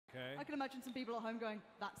imagine some people at home going,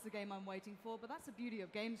 that's the game I'm waiting for, but that's the beauty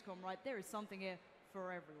of Gamescom, right? There is something here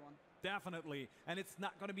for everyone. Definitely. And it's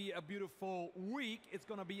not going to be a beautiful week, it's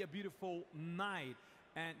going to be a beautiful night.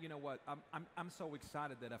 And you know what? I'm so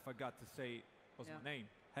excited that I forgot to say what's my name.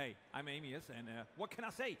 Hey, I'm Amius, and what can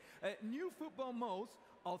I say? New football modes,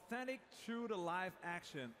 authentic, true to live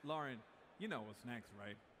action. Lauren, you know what's next,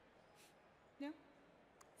 right? Yeah.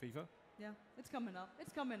 FIFA? Yeah, it's coming up.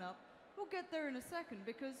 It's coming up. We'll get there in a second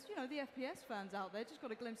because, you know, the FPS fans out there just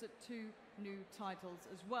got a glimpse at 2 new titles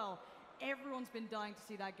as well. Everyone's been dying to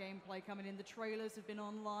see that gameplay coming in. The trailers have been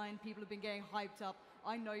online. People have been getting hyped up.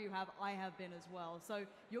 I know you have. I have been as well. So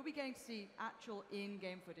you'll be getting to see actual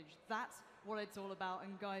in-game footage. That's what it's all about.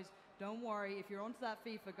 And guys, don't worry. If you're onto that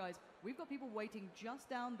FIFA, guys, we've got people waiting just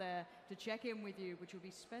down there to check in with you, which will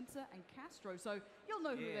be Spencer and Castro. So you'll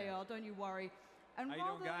know who they are. Don't you worry. And how you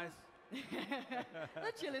doing, guys?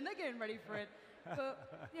 They're chilling. They're getting ready for it.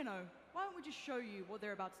 But, you know, why don't we just show you what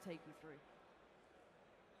they're about to take you through?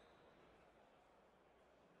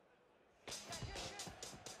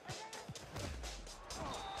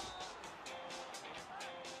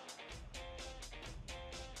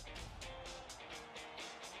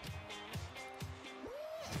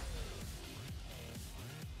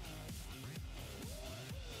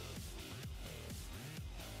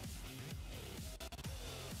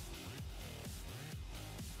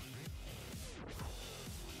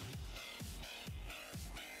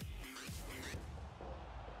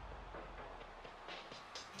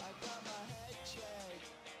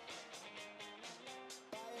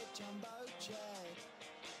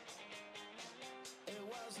 It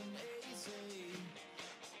wasn't easy,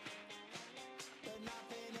 but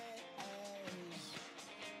nothing is.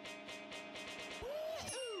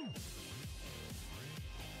 Woo-hoo!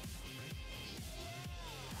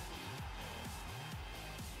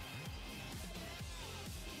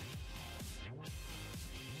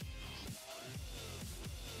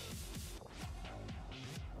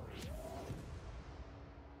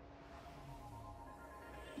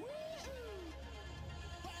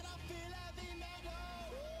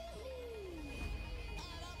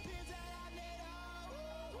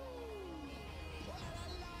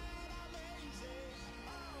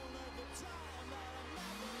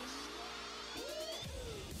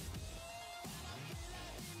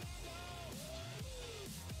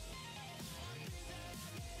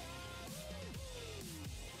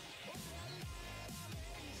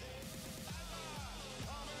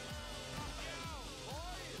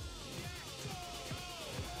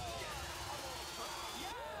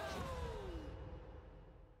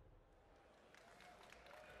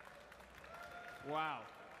 Wow,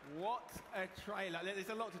 what a trailer. There's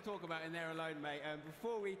a lot to talk about in there alone, mate.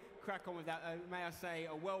 Before we crack on with that, may I say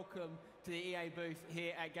a welcome to the EA booth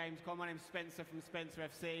here at Gamescom. My name's Spencer from Spencer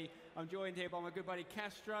FC. I'm joined here by my good buddy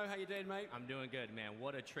Castro. How you doing, mate? I'm doing good, man.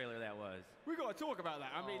 What a trailer that was. We've got to talk about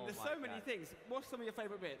that. I mean, there's so many things. What's some of your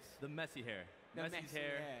favorite bits? The messy hair. The messy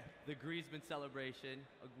hair. The Griezmann celebration.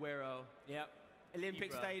 Aguero. Yep.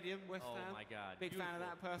 Olympic Stadium, West Ham. Oh my God. Big fan of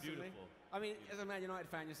that personally. Beautiful. I mean, as a Man United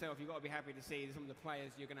fan yourself, you've got to be happy to see some of the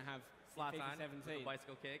players you're going to have Zlatan, in 17. the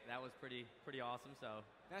bicycle kick. That was pretty awesome. So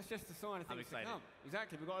that's just a sign of things to come.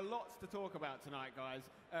 Exactly. We've got lots to talk about tonight, guys.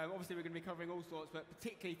 Obviously, we're going to be covering all sorts, but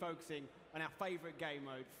particularly focusing on our favourite game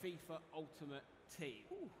mode, FIFA Ultimate Team.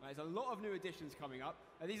 There's a lot of new additions coming up.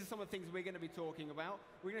 These are some of the things we're going to be talking about.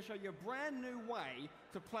 We're going to show you a brand new way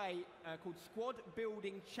to play called Squad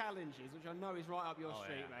Building Challenges, which I know is right up your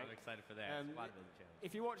street, mate. I'm excited for that. Squad Building Challenge.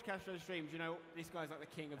 If you watch Castro's streams, you know this guy's like the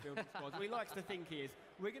king of building squads. What he likes to think he is.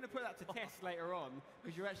 We're going to put that to test later on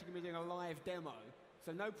because you're actually going to be doing a live demo.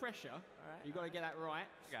 So no pressure. You've got to get that right.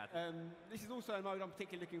 This is also a mode I'm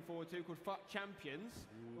particularly looking forward to called FUT Champions,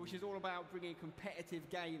 which is all about bringing competitive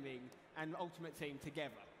gaming and Ultimate Team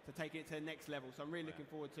together to take it to the next level. So I'm really looking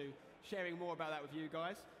forward to sharing more about that with you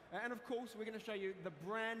guys. And of course, we're going to show you the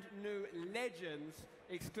brand new Legends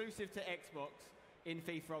exclusive to Xbox in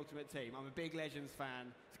FIFA Ultimate Team. I'm a big Legends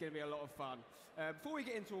fan. It's going to be a lot of fun. Before we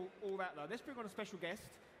get into all that, though, let's bring on a special guest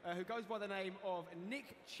who goes by the name of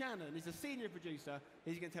Nick Channon. He's a senior producer.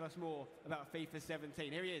 He's going to tell us more about FIFA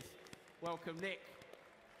 17. Here he is. Welcome, Nick.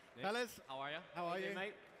 Fellas. How are you? How are you,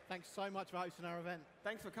 mate? Thanks so much for hosting our event.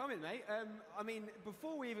 Thanks for coming, mate. I mean,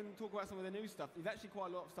 before we even talk about some of the new stuff, there's actually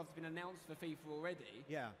quite a lot of stuff that's been announced for FIFA already.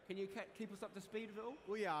 Yeah. Can you keep us up to speed with it all?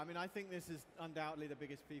 Well, yeah, I mean, I think this is undoubtedly the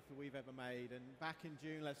biggest FIFA we've ever made. And back in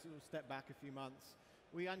June, let's step back a few months,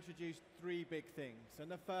 we introduced 3 big things.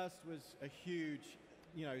 And the first was a huge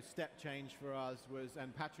step change for us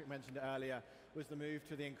and Patrick mentioned it earlier, was the move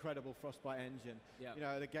to the incredible Frostbite engine.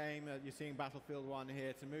 Yep. The game, you're seeing Battlefield 1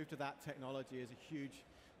 here, to move to that technology is a huge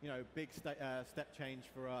big step change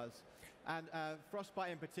for us. And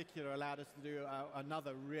Frostbite in particular allowed us to do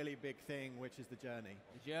another really big thing, which is the journey.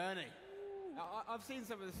 The journey. I've seen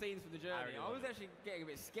some of the scenes for the journey. I was actually getting a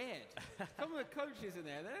bit scared. Some of the coaches in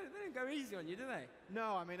there, they don't go easy on you, do they?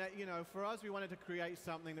 No, I mean, for us, we wanted to create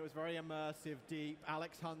something that was very immersive, deep.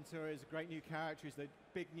 Alex Hunter is a great new character. He's the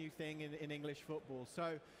big new thing in English football.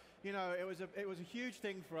 So, it was a huge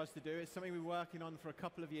thing for us to do. It's something we were working on for a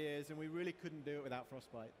couple of years, and we really couldn't do it without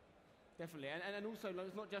Frostbite. Definitely, and also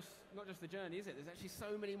it's not just the journey, is it? There's actually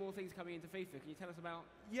so many more things coming into FIFA. Can you tell us about?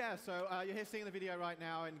 Yeah, so you're here seeing the video right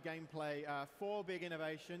now in gameplay. 4 big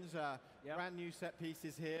innovations, brand new set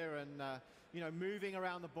pieces here, and moving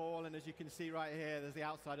around the ball. And as you can see right here, there's the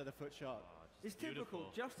outside of the foot shot. It's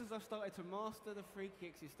typical. Just as I started to master the free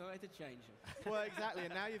kicks, you started to change them. Well, exactly,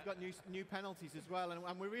 and now you've got new penalties as well,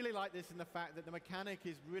 and we really like this in the fact that the mechanic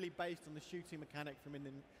is really based on the shooting mechanic from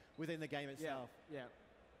within the game itself. Yeah.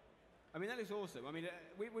 I mean, that looks awesome. I mean,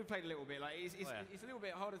 we played a little bit. Like, it's a little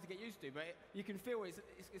bit harder to get used to, but you can feel it's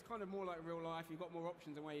kind of more like real life. You've got more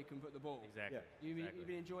options on where you can put the ball. Exactly. Yeah. You've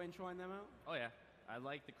been enjoying trying them out? Oh, yeah. I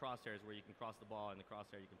like the crosshairs where you can cross the ball, and the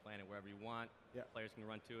crosshair you can plant it wherever you want. Yeah. Players can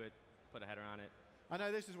run to it, put a header on it. I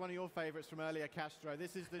know this is one of your favorites from earlier, Castro.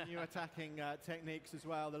 This is the new attacking techniques as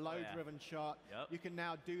well, the low-driven shot. Yep. You can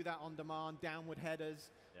now do that on demand, downward headers,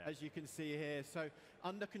 as you can see here. So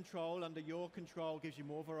under your control, gives you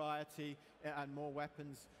more variety and more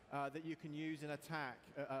weapons that you can use in attack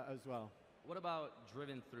as well. What about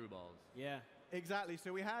driven through balls? Yeah. Exactly.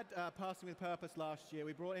 So we had passing with purpose last year.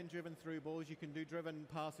 We brought in driven through balls. You can do driven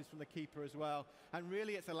passes from the keeper as well. And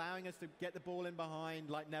really, it's allowing us to get the ball in behind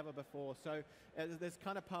like never before. So there's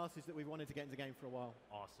kind of passes that we've wanted to get into the game for a while.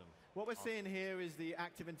 Awesome. What we're seeing here is the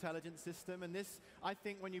active intelligence system. And this, I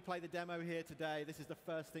think when you play the demo here today, this is the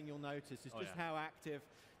first thing you'll notice. It's just how active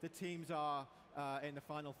the teams are in the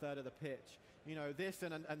final third of the pitch. This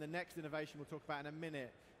and the next innovation we'll talk about in a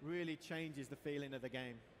minute really changes the feeling of the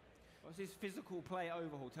game. What's this physical play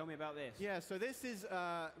overhaul? Tell me about this. Yeah, so this is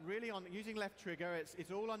really on using left trigger.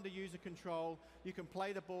 It's all under user control. You can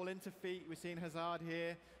play the ball into feet. We're seeing Hazard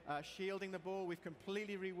here shielding the ball. We've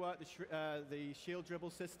completely reworked the shield dribble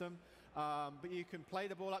system. But you can play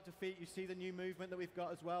the ball up to feet. You see the new movement that we've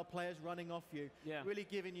got as well. Players running off you. Yeah. Really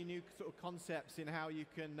giving you new sort of concepts in how you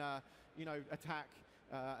can attack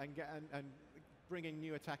and bringing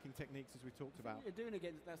new attacking techniques as we talked about. You were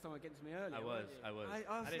doing that song against me earlier. I was.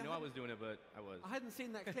 I didn't know I was doing it, but I was. I hadn't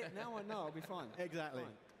seen that clip. Now I know. I'll be fine. Exactly.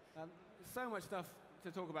 Fine. So much stuff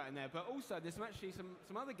to talk about in there, but also there's actually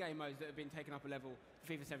some other game modes that have been taken up a level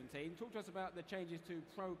for FIFA 17. Talk to us about the changes to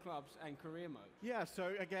pro clubs and career mode. Yeah,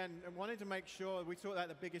 so again, I wanted to make sure, we thought that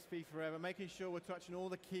the biggest FIFA ever, making sure we're touching all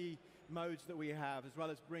the key modes that we have, as well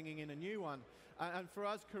as bringing in a new one. And for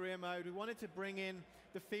us, career mode, we wanted to bring in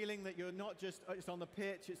the feeling that you're not just, it's on the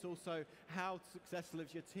pitch, it's also how successful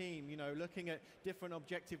is your team. Looking at different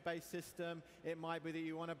objective-based system, it might be that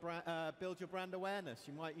you want to build your brand awareness.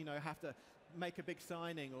 You might, have to make a big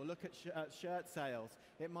signing or look at shirt sales.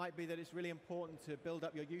 It might be that it's really important to build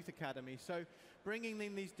up your youth academy. So bringing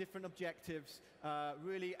in these different objectives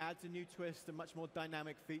really adds a new twist, a much more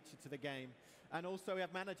dynamic feature to the game. And also we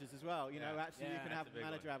have managers as well. You can have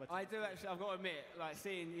manager avatars. I do actually, I've got to admit, like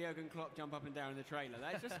seeing Jurgen Klopp jump up and down in the trailer,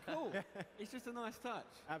 that's just cool. It's just a nice touch.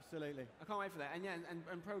 Absolutely. I can't wait for that. And yeah,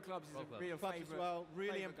 and Pro Clubs is a real favourite. As well,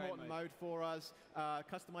 really important mode for us.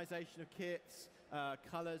 Customization of kits,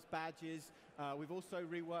 colours, badges. We've also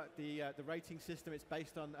reworked the rating system. It's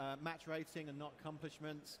based on match rating and not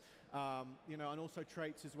accomplishments. And also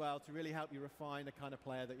traits as well to really help you refine the kind of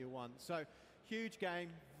player that you want. So huge game,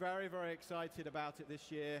 very, very excited about it this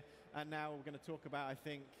year. And now we're going to talk about, I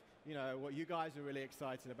think, what you guys are really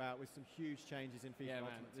excited about with some huge changes in FIFA Ultimate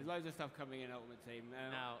Team. There's loads of stuff coming in Ultimate Team.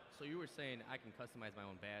 Now, so you were saying I can customize my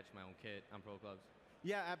own badge, my own kit on Pro Clubs?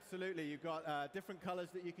 Yeah, absolutely. You've got different colors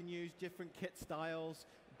that you can use, different kit styles,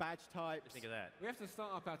 badge types. Think of that. We have to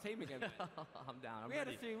start up our team again. I'm down. We had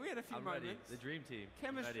a few I'm moments. Ready. The dream team.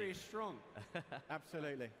 Chemistry is strong.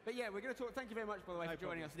 Absolutely. But yeah, we're going to talk. Thank you very much, by the way, for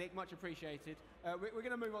joining us, Nick. Much appreciated. We're going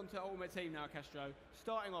to move on to Ultimate Team now, Castro.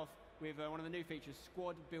 Starting off with one of the new features,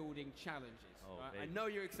 squad building challenges. Oh, right? I know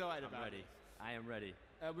you're excited about it. I am ready.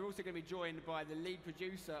 We're also going to be joined by the lead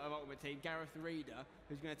producer of Ultimate Team, Gareth Reeder,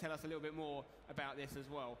 who's going to tell us a little bit more about this as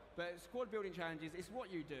well. But squad building challenges, it's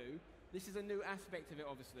what you do. This is a new aspect of it,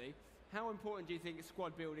 obviously. How important do you think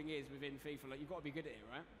squad building is within FIFA? Like, you've got to be good at it,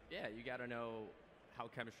 right? Yeah, you got to know how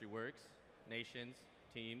chemistry works, nations,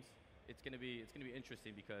 teams. It's going to be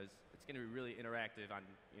interesting because it's going to be really interactive on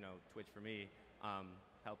Twitch for me,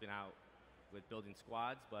 helping out with building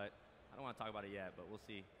squads. But I don't want to talk about it yet, but we'll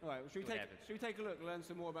see. All right, well, should we take a look, learn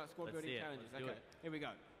some more about squad Let's building see it. challenges? Let's do Okay, it. here we go.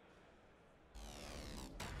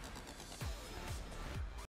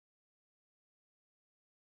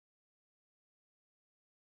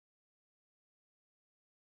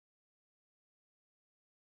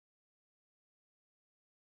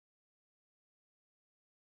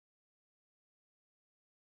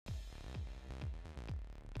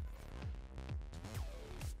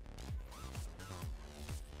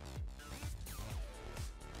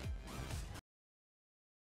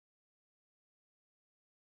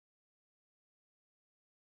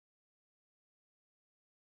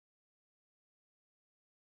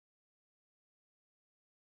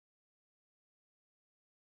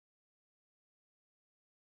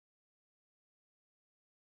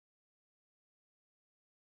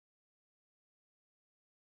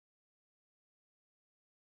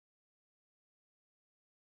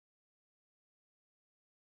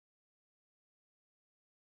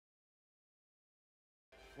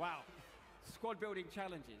 Wow. Squad building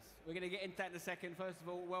challenges. We're going to get into that in a second. First of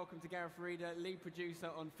all, welcome to Gareth Reeder, lead producer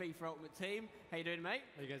on FIFA Ultimate Team. How you doing, mate?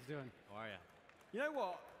 How you guys doing? How are you? You know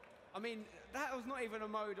what? I mean, that was not even a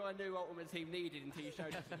mode I knew Ultimate Team needed until you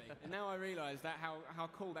showed it to me. And now I realise that how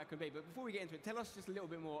cool that can be. But before we get into it, tell us just a little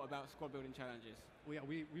bit more about squad building challenges. Well,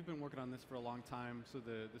 yeah, we've been working on this for a long time. So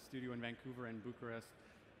the studio in Vancouver and Bucharest.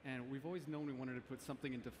 And we've always known we wanted to put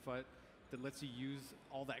something into FUT that lets you use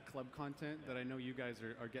all that club content that I know you guys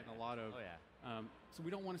are getting a lot of. Oh, yeah. So we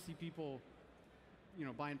don't want to see people,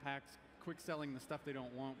 buying packs, quick selling the stuff they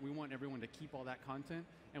don't want. We want everyone to keep all that content,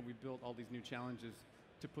 and we built all these new challenges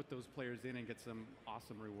to put those players in and get some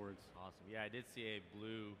awesome rewards. Awesome. Yeah, I did see a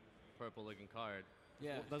blue, purple-looking card.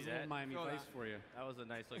 Yeah. That's a that? little Miami Feel Vice that. for you. That was a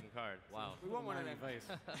nice-looking card. Wow. We want one of them. Miami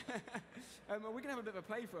Vice. We're going to have a bit of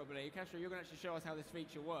a playthrough, I believe. Castro, you're going to actually show us how this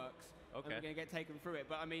feature works. Okay. And we're going to get taken through it.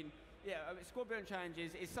 But I mean, yeah, squad building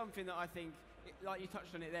challenges is something that I think, like you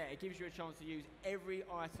touched on it there, it gives you a chance to use every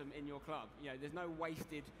item in your club. There's no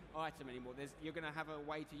wasted item anymore. You're going to have a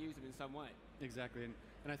way to use them in some way. Exactly,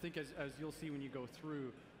 and I think as you'll see when you go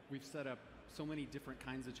through, we've set up so many different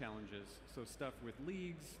kinds of challenges. So stuff with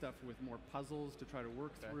leagues, stuff with more puzzles to try to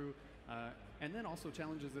work through, and then also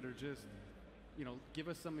challenges that are just, give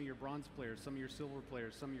us some of your bronze players, some of your silver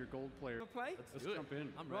players, some of your gold players. Play? Let's do it. jump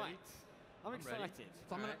in. I'm ready. Right. I'm ready. excited.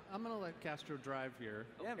 So I'm gonna let Castro drive here.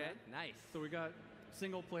 Yeah, Okay, man. nice. So we got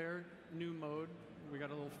single player, new mode. We got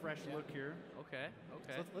a little fresh look here. Okay,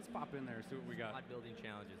 So let's pop in there, see what we got. Squad building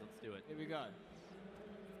challenges. Let's do it. Here we go.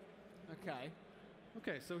 Okay.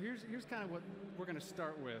 Okay, so here's kind of what we're going to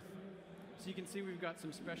start with. So you can see we've got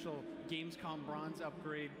some special Gamescom bronze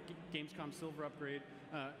upgrade, Gamescom silver upgrade.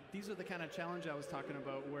 These are the kind of challenge I was talking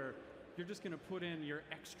about where you're just going to put in your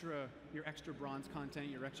extra bronze content,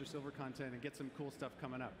 your extra silver content, and get some cool stuff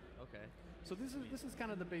coming up. Okay. So this is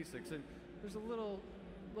kind of the basics, and there's a little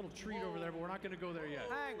treat over there, but we're not going to go there yet.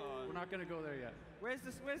 Hang on. We're not going to go there yet. Where's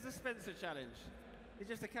the Spencer challenge? It's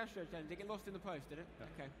just a Castro challenge. Did it get lost in the post, did it? Yeah.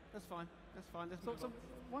 Okay, that's fine. That's fine. Let's So, move on.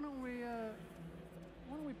 why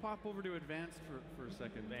don't we pop over to advanced for a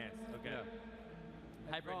second? Advanced. Okay.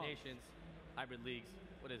 Yeah. Hybrid Advanced. nations, hybrid leagues.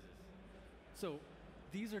 What is this? So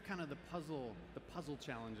these are kind of the puzzle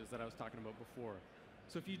challenges that I was talking about before.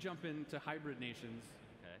 So if you jump into hybrid nations,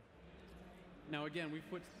 Okay. now again we've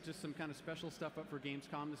put just some kind of special stuff up for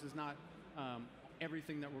Gamescom. This is not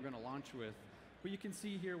everything that we're going to launch with, but you can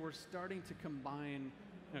see here we're starting to combine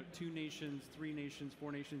 2 nations, 3 nations,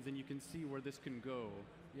 4 nations, and you can see where this can go.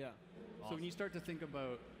 Yeah. So when you start to think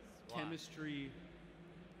about Wow. chemistry,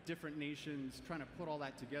 different nations, trying to put all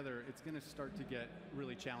that together, it's going to start to get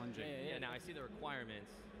really challenging. Yeah, now I see the requirements.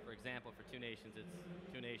 For example, for 2 nations, it's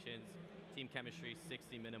 2 nations, team chemistry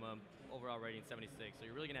 60 minimum, overall rating 76. So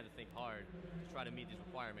you're really going to have to think hard to try to meet these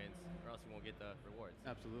requirements, or else you won't get the rewards.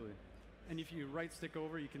 Absolutely. And if you right stick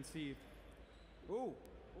over, you can see. Ooh.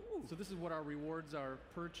 So this is what our rewards are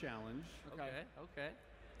per challenge. Okay.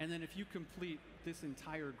 And then if you complete this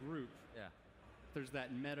entire group, Yeah. there's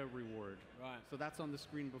that meta reward. Right. So that's on the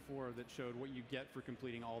screen before that showed what you get for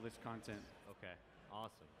completing all this content. Okay.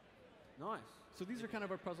 Awesome. Nice. So these are kind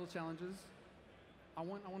of our puzzle challenges. I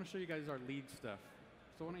want to show you guys our league stuff.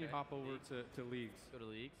 So why don't you Okay, hop over leagues. to leagues? Go to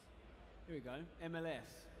leagues. Here we go.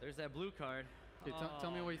 MLS. There's that blue card. Okay,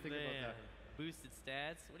 tell me what you think about that. Boosted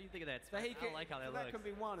stats. What do you think of that? So I he don't like how that so looks. that can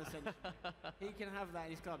be one, essentially. He can have that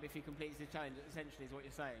in his club if he completes the challenge, essentially, is what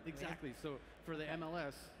you're saying. Exactly. So for the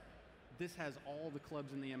MLS, this has all the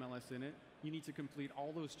clubs in the MLS in it. You need to complete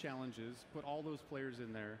all those challenges, put all those players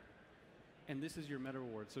in there, and this is your meta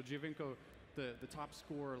reward. So Giovinco, the top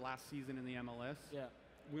scorer last season in the MLS, Yeah.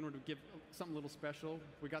 we wanted to give something a little special.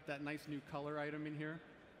 We got that nice new color item in here.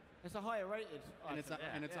 It's a higher rated. and it's a,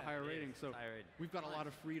 Yeah, and it's a yeah, higher it is. rating. So It's higher rated. we've got a lot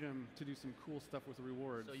of freedom to do some cool stuff with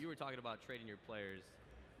rewards. So you were talking about trading your players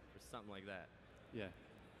for something like that. yeah.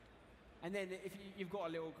 And then if you've got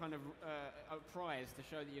a little kind of a prize to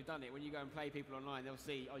show that you've done it, when you go and play people online, they'll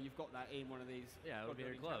see, oh, you've got that in one of these. Yeah, it'll be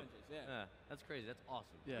your squad-building club. challenges, Yeah. That's crazy. That's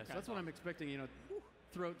awesome. Yeah, so that's what I'm expecting. You know,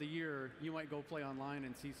 throughout the year, you might go play online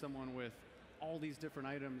and see someone with all these different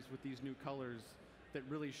items with these new colors that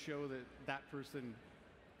really show that that person,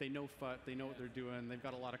 they know FUT, they know what they're doing, they've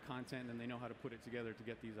got a lot of content, and they know how to put it together to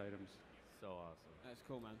get these items. So awesome. That's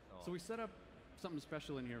cool, man. So we set up something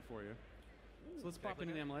special in here for you. So let's pop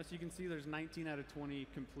into the MLS. You can see there's 19 out of 20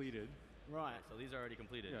 completed. Right. So these are already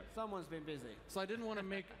completed. Yeah. Someone's been busy. So I didn't want to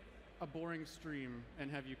make a boring stream and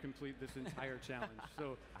have you complete this entire challenge.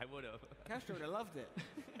 So I would have. Castro would have loved it.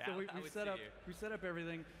 so we set up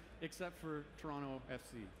everything except for Toronto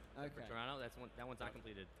FC. Okay. Toronto, that one's not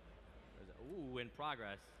completed. Ooh, in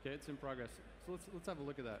progress. Okay, it's in progress. So let's have a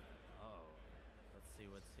look at that. Oh, let's see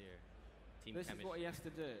what's here. Team This chemistry. is what he has to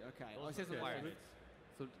do. Okay. Oh, it says on the Okay, left.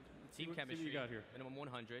 So Team see chemistry. what you got here. Minimum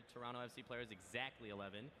 100. Toronto FC players exactly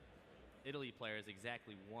 11. Italy players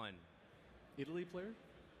exactly 1. Italy player?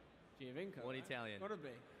 Giovinco. One right? Italian. Gotta be.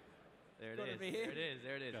 There it Gotta is. be There him. it is.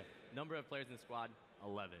 There it is. Okay. Number of players in the squad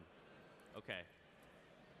 11. Okay.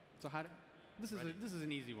 So this is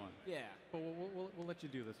an easy one. Yeah. But we'll let you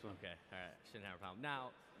do this one. Okay. All right. Shouldn't have a problem. Now,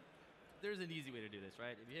 there's an easy way to do this,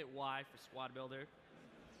 right? If you hit Y for squad builder,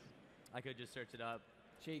 I could just search it up.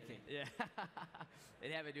 Cheeky. Yeah.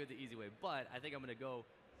 They'd have it do it the easy way. But I think I'm going to go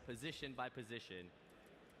position by position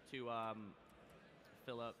to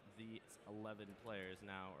fill up the 11 players.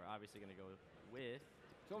 Now, we're obviously going to go with.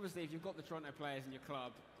 So obviously, if you've got the Toronto players in your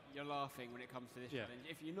club, you're laughing when it comes to this Yeah. challenge.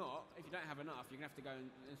 If you're not, if you don't have enough, you're gonna have to go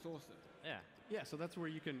and source them. Yeah. Yeah, so that's where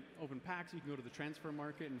you can open packs, you can go to the transfer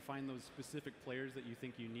market and find those specific players that you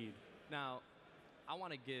think you need. Now, I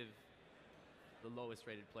want to give the lowest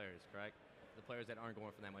rated players, correct? The players that aren't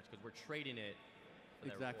going for that much, because we're trading it for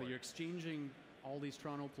that Exactly. You're reward. exchanging all these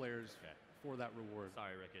Toronto players Okay. for that reward.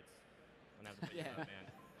 Sorry, Ricketts. I'm going to have to put you Yeah. up, man.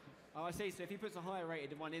 Oh, I see. So if he puts a higher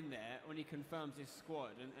rated one in there, when he confirms his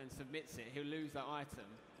squad and submits it, he'll lose that item.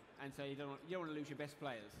 And so you don't want to lose your best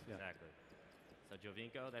players. Yeah. Exactly. So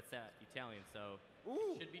Giovinco, that's that Italian. So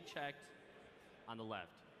Ooh. should be checked on the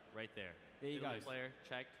left, right there. There you Italy go. Player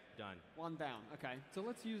checked, done. One down. Okay. So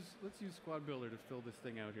let's use Squad Builder to fill this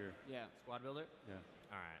thing out here. Yeah. Squad builder. Yeah.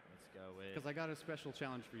 All right, let's go with. Because I got a special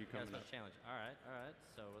challenge for you Yeah, coming up. special challenge. All right.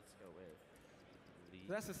 So let's go with.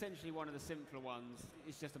 So that's essentially one of the simpler ones.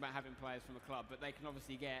 It's just about having players from a club, but they can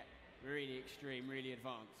obviously get really extreme, really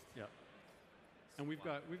advanced. Yeah. And we've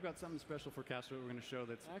got something special for Castro we're going to show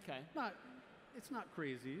that's Okay. it's not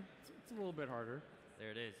crazy. It's a little bit harder.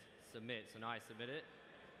 There it is. Submit. So now I submit it.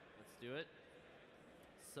 Let's do it.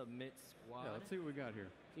 Submit squad. Yeah, let's see what we got here.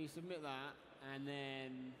 So you submit that, and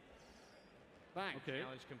then bang. Okay.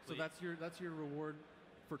 Challenge So complete. that's your reward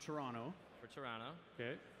for Toronto. For Toronto.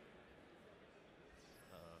 Okay.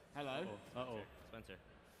 Hello. Uh-oh. Spencer.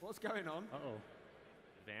 What's going on? Uh-oh.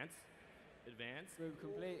 Advance. Advance. Room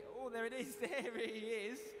complete. Oh, there it is. There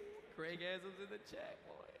he is. Craig Aslam's in the chat,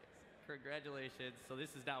 boys. Congratulations. So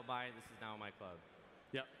this is now my my club.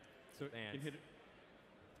 Yep. So you Advance. can hit it.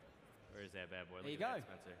 Where is that bad boy? There you Look go. at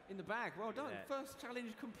that, Spencer. In the bag. Well done. that. First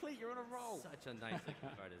challenge complete. You're on a roll. Such a nice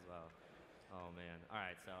looking card as well. Oh man. All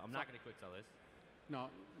right, so I'm not gonna quick sell this.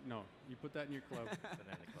 No. You put that in your club. Put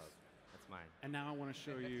that in the club. That's mine. And now I want to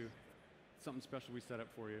show you something special we set up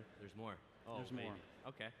for you. There's more. Oh, There's baby. more.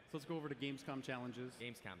 Okay. So let's go over to Gamescom challenges.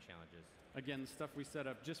 Gamescom challenges. Again, stuff we set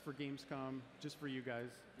up just for Gamescom, just for you guys.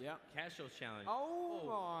 Yeah. Castro's challenge. Oh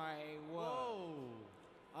my word. Whoa.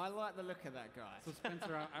 I like the look of that guy. So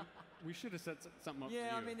Spencer, we should have set something up for you.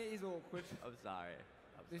 Yeah, I mean, it is awkward. I'm sorry.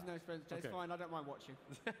 There's no Spencer. It's Okay. fine. I don't mind watching.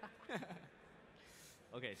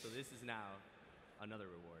 Okay, so this is now another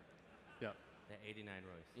reward. Yeah. The 89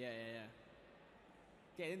 Royce. Yeah.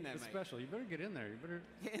 Get in there, It's mate. special. You better get in there. You better.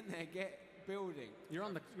 Get in there. Get building. You're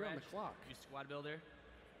on the Scratch. clock. You squad builder.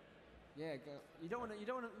 Yeah, go. You don't want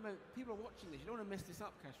to. People are watching this. You don't want to mess this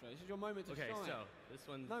up, Castro. This is your moment to Okay, shine. so this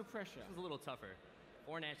one. No pressure. This one's a little tougher.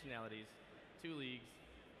 4 nationalities, 2 leagues,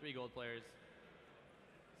 3 gold players,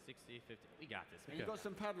 60, 50. We got this, And man. you've got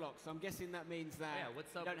some padlocks. So I'm guessing that means that Yeah, what's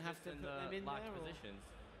up you don't with have this to in put them the in locked there. or- positions?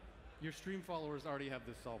 Your stream followers already have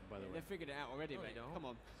this solved, by the way. They've figured it out already, No, they mate. don't. Come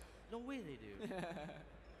on. No way they do.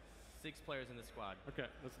 6 players in the squad. Okay,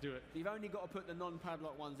 let's do it. You've only got to put the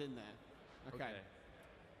non-padlock ones in there. Okay.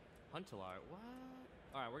 Huntelaar, what?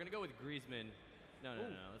 All right, we're going to go with Griezmann. No.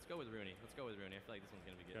 Let's go with Rooney. I feel like this one's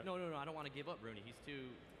going to be good. Okay. No. I don't want to give up Rooney. He's too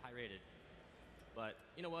high rated. But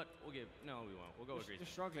you know what? We won't. We'll go with Griezmann. You're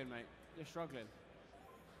struggling, mate. You're struggling.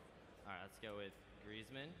 All right, let's go with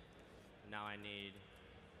Griezmann. Now I need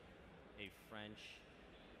a French.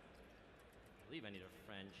 I believe I need a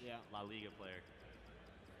French La Liga player.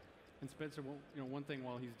 And Spencer, one thing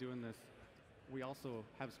while he's doing this, we also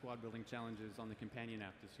have squad building challenges on the companion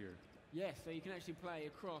app this year. Yes, so you can actually play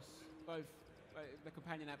across both the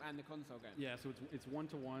companion app and the console game. Yeah, so it's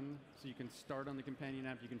 1-to-1, so you can start on the companion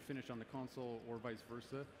app, you can finish on the console, or vice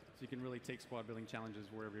versa. So you can really take squad building challenges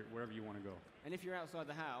wherever you want to go. And if you're outside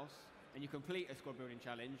the house and you complete a squad building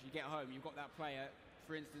challenge, you get home, you've got that player,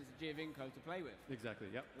 for instance, Giovinco, to play with. Exactly.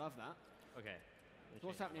 Yep. Love that. Okay. So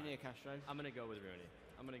what's happening here, Castro? I'm gonna go with Rooney.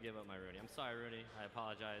 I'm gonna give up my Rooney. I'm sorry, Rooney. I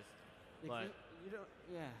apologize. But you don't.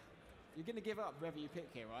 Yeah. You're going to give up whoever you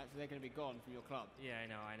pick here, right? So they're going to be gone from your club. yeah,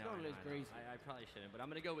 I know. Don't lose Griezmann. I probably shouldn't, but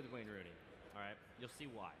I'm gonna go with Wayne Rooney. All right. You'll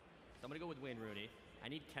see why. So I'm gonna go with Wayne Rooney.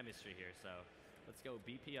 I need chemistry here, so let's go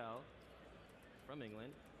BPL from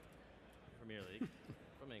England, Premier League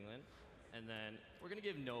from England, and then we're gonna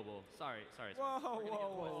give Noble. Sorry. Whoa, We're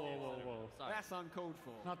gonna give whoa. Sorry. That's uncalled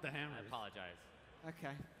for. Not the I hammers. apologize.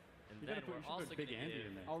 Okay. And You then gotta put, we're you should also put Big gonna Andy give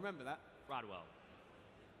in there. I'll remember that. Rodwell,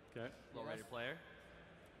 Okay. low-rated player.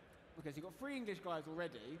 Okay, so you've got 3 English guys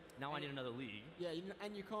already. Now I need another league. Yeah,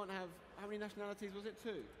 and you can't have, how many nationalities was it?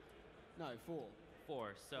 2? No, 4.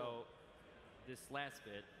 4. So this last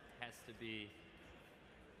bit has to be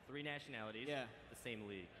 3 nationalities. Yeah. The same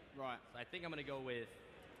league. Right. So I think I'm gonna go with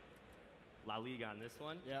La Liga on this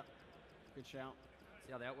one. Yeah. Good shout.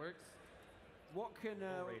 See how that works? What can,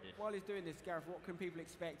 Low-rated. while he's doing this, Gareth, what can people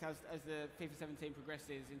expect as the FIFA 17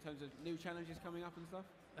 progresses in terms of new challenges coming up and stuff?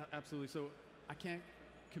 Absolutely. So I can't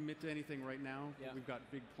commit to anything right now, Yeah. but we've got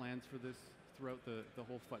big plans for this throughout the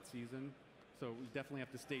whole FUT season. So we definitely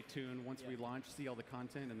have to stay tuned once we launch, see all the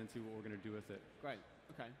content, and then see what we're going to do with it. Great.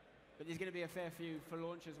 Okay. But there's going to be a fair few for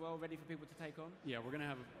launch as well, ready for people to take on? Yeah, we're going to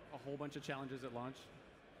have a whole bunch of challenges at launch.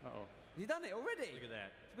 Uh-oh. Has he done it already? Look at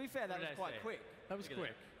that. To be fair, that What was did I quite say? quick. That was Look at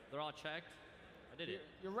quick. that. They're all checked. I did it.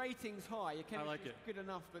 Your rating's high, your I like chemistry's it. good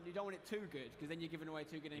enough, but you don't want it too good, because then you're giving away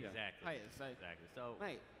too good English Exactly. players. So, Exactly. So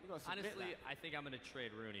mate, you've got to submit honestly, that. I think I'm gonna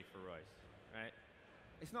trade Rooney for Royce. Right?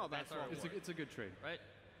 It's not a bad that's our swap. award. It's a good trade. Right?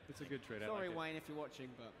 It's a good trade. Sorry, I like Wayne, if you're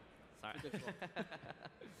watching, but Sorry. it's a good swap.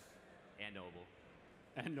 And Noble.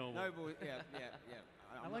 it. And Noble. Noble, yeah.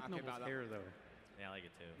 I I'm like happy Noble's about that. hair, though. Yeah, I like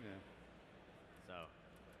it too. Yeah. So,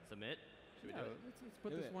 submit. Should we Yeah, do it? let's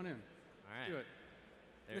put Do this it. one in. All right. Do it.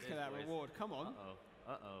 There Look it at is, that boys. reward. Come on.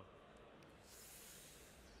 Uh-oh.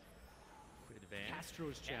 Advance.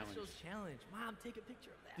 Castro's challenge. Castro's challenge. Mom, take a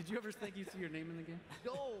picture of that. Did you ever think you'd see your name in the game?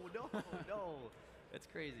 No. That's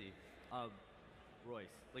crazy.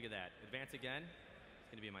 Royce, look at that. Advance again. It's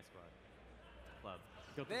going to be in my squad. Club.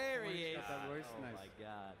 Got the There points, he got is. that Royce. Oh Nice. my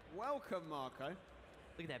God. Welcome, Marco.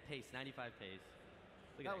 Look at that pace, 95 pace.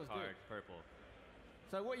 Look That at was that card, good. purple.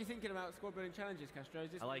 So what are you thinking about squad building challenges, Castro?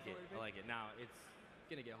 Is this I like what it. you I thought like it. Now, it's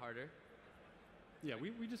going to get harder. Yeah,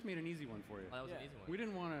 we just made an easy one for you. Oh, that was Yeah. an easy one. We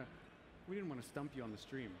didn't want to stump you on the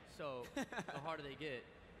stream. So, the harder they get,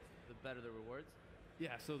 the better the rewards.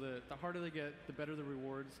 Yeah, so the harder they get, the better the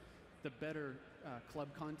rewards, the better club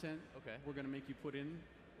content Okay. we're going to make you put in.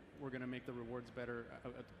 We're going to make the rewards better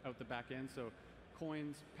out the back end. So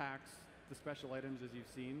coins, packs, the special items as you've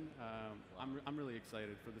seen. I'm really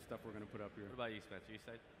excited for the stuff we're going to put up here. What about you, Spencer? You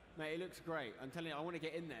said? Mate, it looks great. I'm telling you, I want to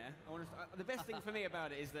get in there. The best thing for me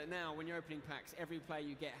about it is that now, when you're opening packs, every player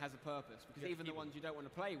you get has a purpose. Because Yeah, even the keep 'em. ones you don't want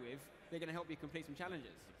to play with, they're going to help you complete some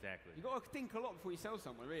challenges. Exactly. You've got to think a lot before you sell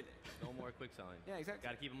someone, really. No more quick selling. Yeah, exactly.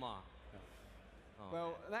 Got to keep them all. Oh,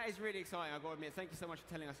 Well, that is really exciting, I've got to admit. Thank you so much for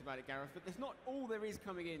telling us about it, Gareth. But there's not all there is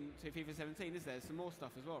coming in to FIFA 17, is there? There's some more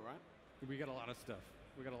stuff as well, right? We got a lot of stuff.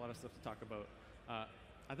 We got a lot of stuff to talk about.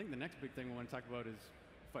 I think the next big thing we want to talk about is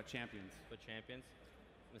FUT Champions. but champions,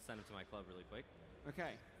 I'm gonna send them to my club really quick.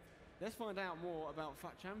 Okay. Let's find out more about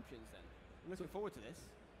FUT Champions then. I'm looking forward to this.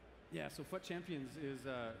 Yeah, so FUT Champions is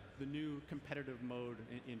the new competitive mode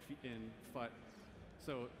in FUT.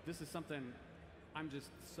 So this is something I'm just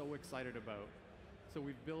so excited about. So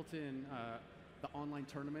we've built in the online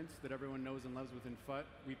tournaments that everyone knows and loves within FUT.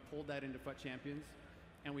 We pulled that into FUT Champions,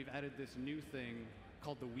 and we've added this new thing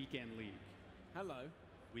called the Weekend League. Hello.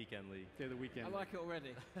 Weekend league. Okay, the Weekend I League. like it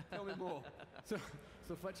already. Tell me more. So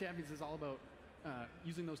FUT Champions is all about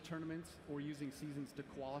using those tournaments or using seasons to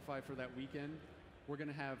qualify for that weekend. We're going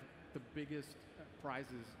to have the biggest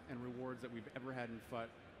prizes and rewards that we've ever had in FUT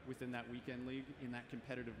within that weekend league in that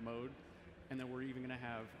competitive mode. And then we're even going to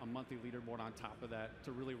have a monthly leaderboard on top of that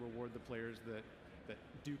to really reward the players that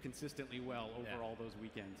do consistently well over all those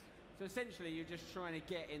weekends. So essentially, you're just trying to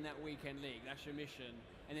get in that weekend league. That's your mission.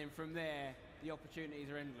 And then from there, the opportunities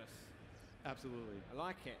are endless. Absolutely. I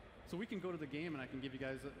like it. So we can go to the game, and I can give you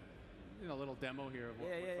guys a little demo here of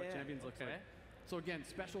what FUT Champions looks like. So again,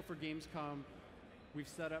 special for Gamescom, we've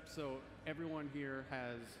set up so everyone here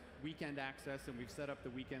has weekend access, and we've set up the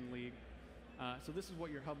weekend league. So this is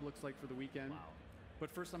what your hub looks like for the weekend. Wow.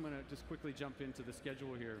 But first, I'm going to just quickly jump into the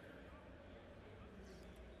schedule here.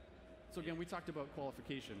 So again, we talked about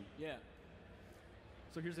qualification. Yeah.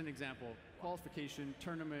 So here's an example. Qualification,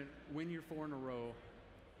 tournament, win your 4 in a row.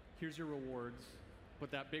 Here's your rewards.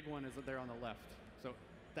 But that big one is there on the left. So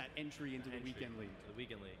that entry into the weekend league. To the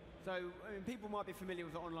weekend league. So, I mean, people might be familiar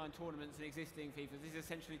with the online tournaments and existing FIFAs. This is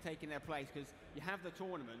essentially taking their place because you have the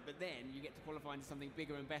tournament, but then you get to qualify into something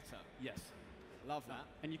bigger and better. Yes. Love that.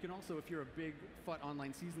 And you can also, if you're a big FUT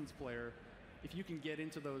Online Seasons player, if you can get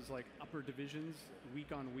into those like upper divisions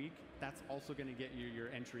week on week, that's also going to get you your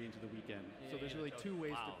entry into the weekend. So there's really 2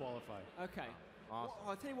 ways to qualify. Okay. Awesome.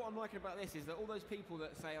 I'll tell you what I'm liking about this is that all those people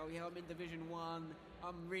that say, oh yeah, I'm in Division 1,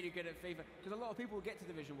 I'm really good at FIFA, because a lot of people get to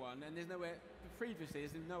Division 1 and there's nowhere, previously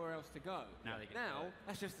there's nowhere else to go. Now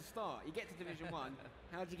That's just the start. You get to Division 1,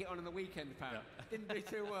 how'd you get on the weekend, pal? Didn't do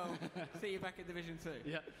too well. See you back at Division 2.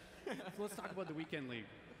 Yeah. So let's talk about the weekend league.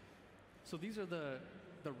 So these are the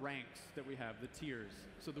ranks that we have, the tiers.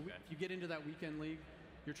 So if you get into that weekend league,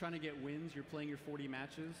 you're trying to get wins, you're playing your 40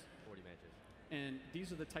 matches. 40 matches. And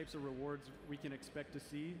these are the types of rewards we can expect to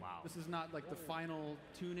see. Wow. This is not like the final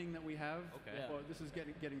tuning that we have. Okay. Yeah. But this is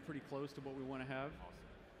getting pretty close to what we want to have.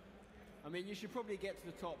 Awesome. I mean, you should probably get to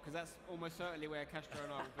the top because that's almost certainly where Castro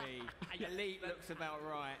and I will be. Elite looks about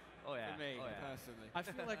right for me, personally. I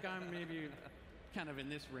feel like I'm maybe kind of in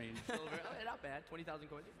this range. Silver. Not bad. 20,000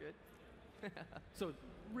 coins are good. So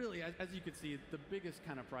really, as you can see, the biggest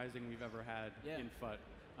kind of prizing we've ever had in FUT.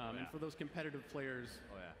 And for those competitive players,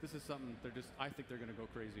 this is something I think they're going to go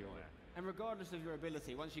crazy over. And regardless of your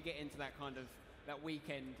ability, once you get into that kind of that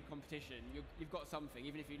weekend competition, you've got something,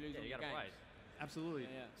 even if you lose all you your got a games. prize. Absolutely.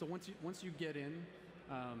 So once you get in,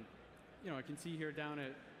 I can see here down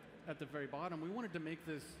at the very bottom, we wanted to make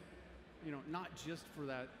this, not just for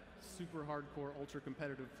that super hardcore, ultra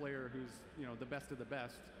competitive player who's the best of the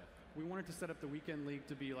best. We wanted to set up the weekend league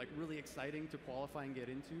to be like really exciting to qualify and get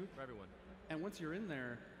into For everyone. And once you're in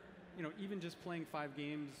there, even just playing 5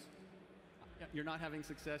 games, you're not having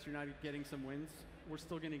success, you're not getting some wins, we're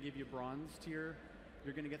still going to give you bronze tier.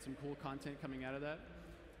 You're going to get some cool content coming out of that.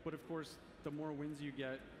 But of course, the more wins you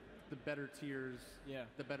get, the better tiers,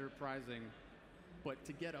 the better prizing. But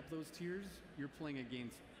to get up those tiers, you're playing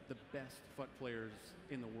against the best FUT players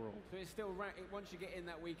in the world. So it's still, once you get in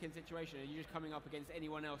that weekend situation, you're just coming up against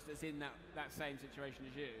anyone else that's in that same situation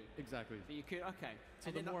as you. Exactly. So you could,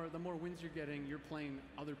 So the more wins you're getting, you're playing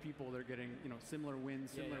other people that are getting, similar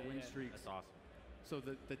wins, similar win streaks. That's awesome. So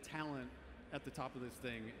the talent at the top of this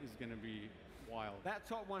thing is going to be wild. That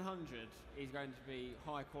top 100 is going to be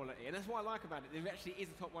high quality. And that's what I like about it. There actually is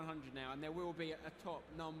a top 100 now, and there will be a top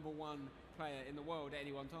 #1 player in the world at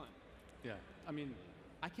any one time. Yeah. I mean,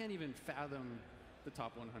 I can't even fathom the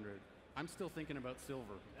top 100. I'm still thinking about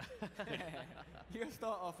silver. You're going to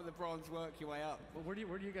start off with the bronze, work your way up. Well, where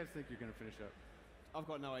do you guys think you're going to finish up? I've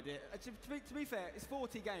got no idea. To be fair, it's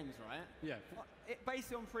 40 games, right? Yeah.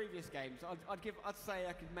 Based on previous games, I'd say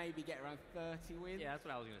I could maybe get around 30 wins. Yeah, that's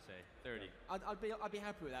what I was going to say. 30. I'd be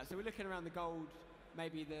happy with that. So we're looking around the gold,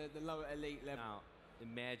 maybe the lower elite level. Now,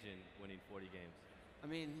 imagine winning 40 games. I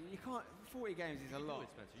mean, you can't. 40 games is a lot.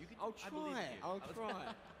 Spencer. I'll try. I'll try.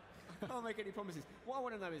 I can't make any promises. What I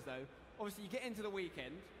want to know is, though, obviously you get into the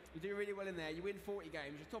weekend, you do really well in there, you win 40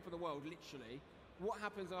 games, you're top of the world, literally. What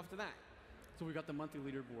happens after that? So we got the monthly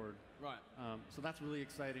leaderboard. Right. So that's really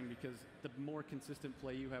exciting because the more consistent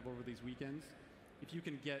play you have over these weekends, if you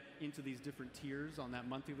can get into these different tiers on that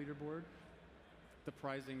monthly leaderboard, the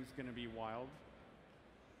prizing's going to be wild.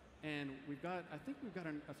 And I think we've got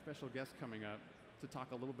a special guest coming up to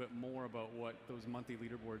talk a little bit more about what those monthly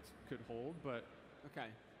leaderboards could hold. But okay.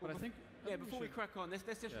 But I think before we crack on, let's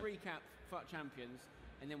just recap FUT Champions,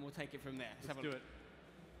 and then we'll take it from there. Let's do it.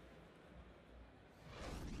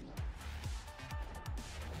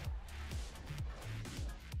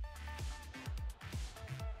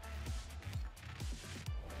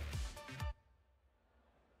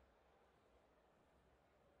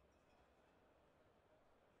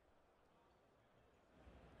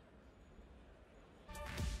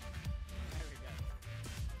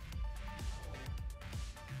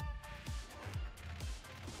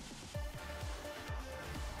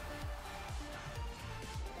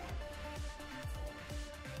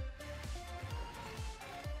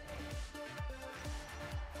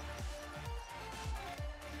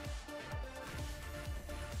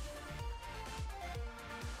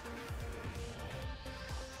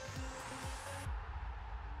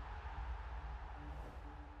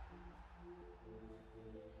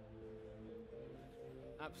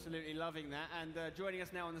 Absolutely loving that. And joining us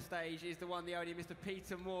now on the stage is the one, the only Mr.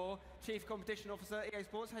 Peter Moore, Chief Competition Officer, EA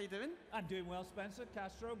Sports. How you doing? I'm doing well, Spencer.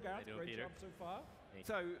 Castro, Gareth, doing, great Peter? job so far.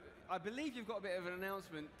 So, I believe you've got a bit of an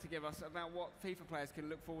announcement to give us about what FIFA players can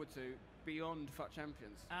look forward to beyond FUT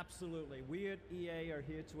Champions. Absolutely. We at EA are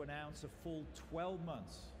here to announce a full 12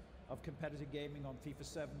 months of competitive gaming on FIFA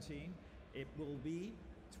 17. It will be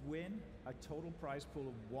to win a total prize pool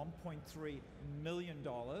of $1.3 million.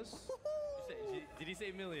 Did he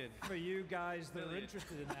say million? For you guys that are Million.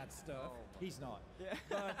 interested in that stuff. He's not. Yeah.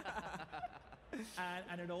 But,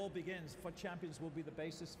 and it all begins. FUT Champions will be the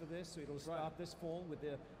basis for this. So it'll start this fall with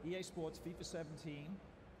the EA Sports FIFA 17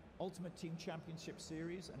 Ultimate Team Championship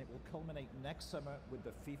Series, and it will culminate next summer with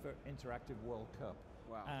the FIFA Interactive World Cup.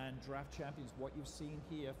 Wow. And Draft Champions, what you've seen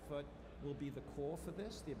here, FUT will be the core for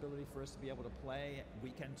this, the ability for us to be able to play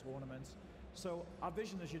weekend tournaments. So our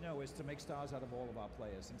vision, as you know, is to make stars out of all of our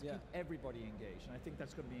players and to keep everybody engaged. And I think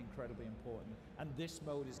that's going to be incredibly important. And this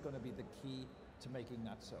mode is going to be the key to making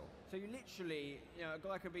that so. So you literally, a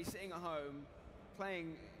guy could be sitting at home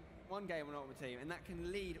playing one game on Ultimate Team, and that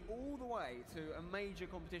can lead all the way to a major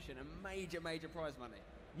competition, a major prize money.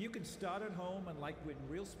 You can start at home and, like with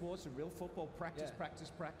real sports and real football, practice,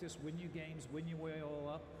 win your games, win your way all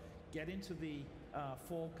up, get into the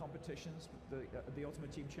fall competitions, the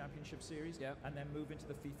Ultimate Team Championship Series, and then move into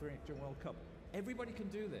the FIFA Interactive World Cup. Everybody can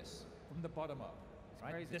do this from the bottom up.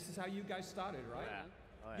 Right? Crazy. This is how you guys started, right? Yeah.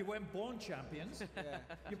 Oh, yeah. You weren't born champions. You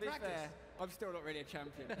To be practiced. fair, I'm still not really a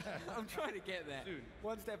champion. I'm trying to get there, Soon.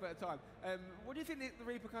 one step at a time. What do you think the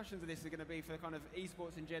repercussions of this are going to be for kind of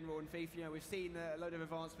esports in general and FIFA? We've seen a load of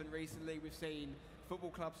advancement recently. We've seen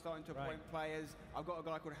football clubs starting to appoint players. I've got a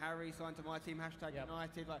guy called Harry signed to my team,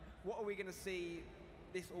 #United. Like, what are we going to see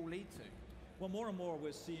this all lead to? Well, more and more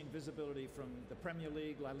we're seeing visibility from the Premier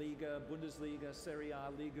League, La Liga, Bundesliga, Serie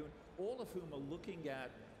A, Liga, all of whom are looking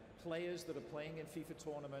at players that are playing in FIFA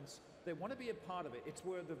tournaments. They want to be a part of it. It's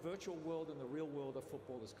where the virtual world and the real world of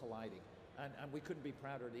football is colliding. And we couldn't be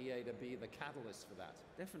prouder at EA to be the catalyst for that.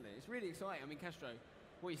 Definitely. It's really exciting. I mean, Castro,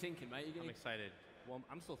 what are you thinking, mate? I'm excited. Well,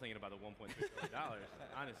 I'm still thinking about the $1.3 million.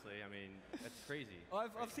 Honestly, I mean, that's crazy.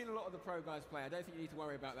 I've seen a lot of the pro guys play. I don't think you need to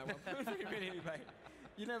worry about that one. Really, mate.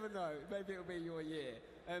 You never know. Maybe it'll be your year.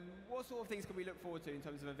 What sort of things can we look forward to in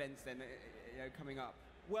terms of events then, coming up?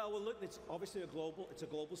 Well, look, it's obviously it's a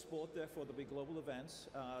global sport, therefore there'll be global events.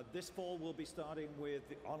 This fall we'll be starting with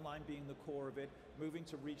the online being the core of it, moving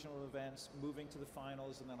to regional events, moving to the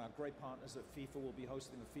finals, and then our great partners at FIFA will be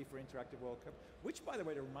hosting the FIFA Interactive World Cup, which, by the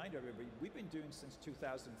way, to remind everybody, we've been doing since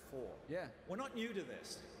 2004. Yeah. We're not new to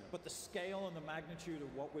this, but the scale and the magnitude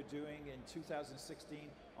of what we're doing in 2016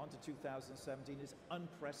 onto 2017 is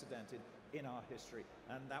unprecedented in our history,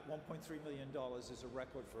 and that $1.3 million is a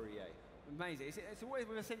record for EA. Amazing. So what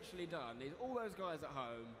we've essentially done is all those guys at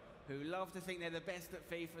home who love to think they're the best at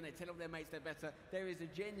FIFA and they tell all their mates they're better, there is a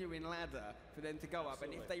genuine ladder for them to go up.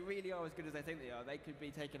 And if they really are as good as they think they are, they could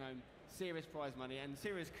be taking home serious prize money and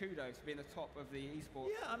serious kudos for being the top of the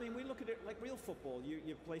esports. Yeah, I mean, we look at it like real football.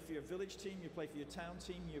 You play for your village team, you play for your town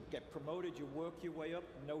team, you get promoted, you work your way up.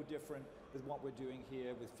 No different with what we're doing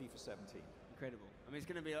here with FIFA 17. Incredible. I mean, it's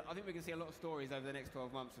going to be, I think we can see a lot of stories over the next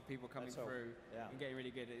 12 months of people coming through and getting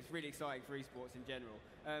really good. It's really exciting for esports in general.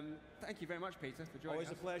 Thank you very much, Peter, for joining us.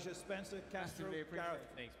 Always a pleasure. Spencer, Castro, Gareth.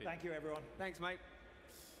 Thanks, Peter. Thank you, everyone. Thanks, mate.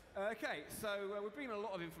 Okay, so we're bringing a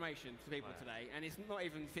lot of information to people today, and it's not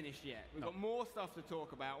even finished yet. We've got more stuff to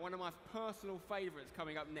talk about. One of my personal favourites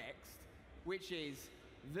coming up next, which is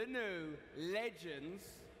the new Legends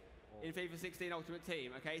in FIFA 16 Ultimate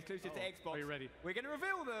Team, okay, exclusive to Xbox. Are you ready? We're going to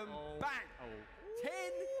reveal them. Bang! 10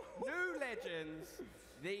 new Legends.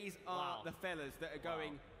 These are the fellas that are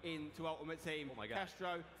going into Ultimate Team. Oh my God.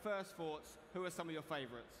 Castro, first thoughts, who are some of your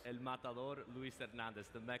favourites? El Matador Luis Hernandez,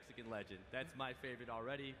 the Mexican legend. That's my favorite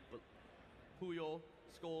already. But Puyol,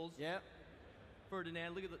 Scholes,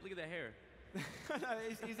 Ferdinand. Look at the hair. No,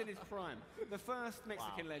 he's in his prime. The first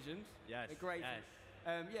Mexican legend. Yes. The great.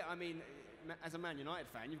 Yes. Yeah, I mean, as a Man United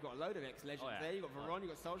fan, you've got a load of ex-legends there. You've got Veron,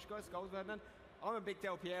 you've got Solskjaer, Scholes, Ferdinand. I'm a big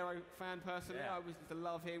Del Piero fan personally. I used to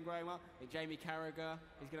love him growing up. Jamie Carragher,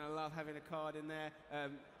 he's going to love having a card in there.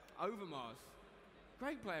 Overmars,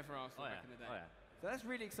 great player for Arsenal back in the day. So that's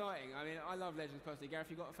really exciting. I mean, I love legends personally. Gareth,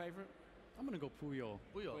 you got a favourite? I'm going to go Puyol.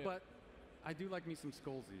 Puyol. But I do like me some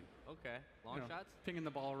Scholesy. Okay. Long shots? Pinging the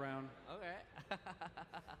ball around. Okay.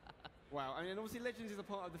 Wow, I mean, obviously Legends is a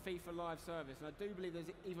part of the FIFA Live service, and I do believe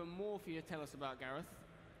there's even more for you to tell us about, Gareth.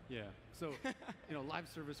 Yeah, so, live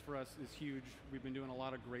service for us is huge. We've been doing a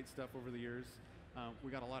lot of great stuff over the years.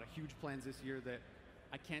 We got a lot of huge plans this year that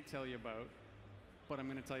I can't tell you about, but I'm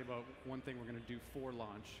going to tell you about one thing we're going to do for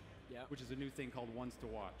launch. which is a new thing called Ones to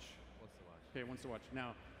Watch. What's the watch? Okay, Ones to Watch.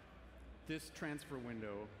 Now, this transfer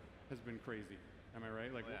window has been crazy. Am I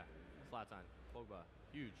right? Like, Oh, yeah. Zlatan, Pogba,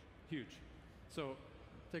 huge. huge. So,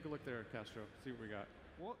 take a look there, Castro. See what we got.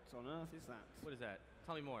 What on earth is that? What is that?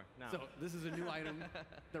 Tell me more now. So, this is a new item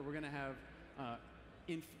that we're going to have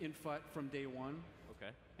in FUT from day one.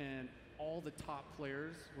 Okay. And all the top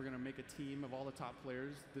players, we're going to make a team of all the top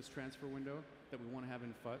players this transfer window that we want to have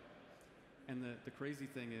in FUT. And the crazy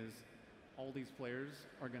thing is, all these players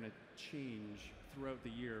are going to change throughout the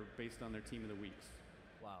year based on their team of the weeks.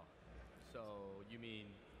 Wow. So you mean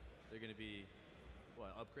they're going to be,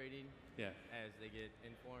 what, upgrading Yeah. as they get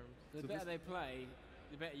informed? The So better this- they play,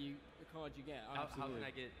 the better the card you get. How can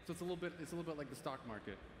I get? So it's a little bit like the stock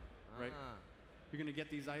market, right? Ah, You're going to get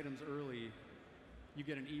these items early. You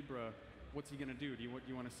get an Ibra. What's he going to do? Do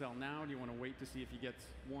you want to sell now? Do you want to wait to see if he gets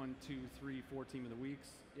 1, 2, 3, 4 team of the weeks?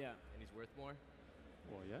 Yeah. and he's worth more?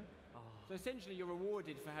 Well, yeah. So essentially, you're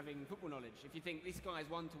rewarded for having football knowledge. If you think this guy's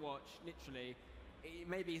one to watch, literally,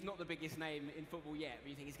 maybe he's not the biggest name in football yet, but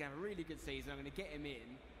you think he's going to have a really good season, I'm going to get him in,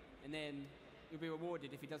 and then you'll be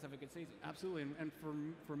rewarded if he does have a good season. Absolutely. And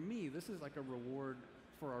for me, this is like a reward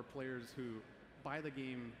for our players who buy the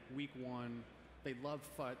game week 1. They love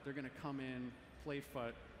FUT. They're going to come in, play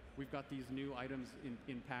FUT. We've got these new items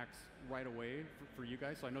in packs right away for you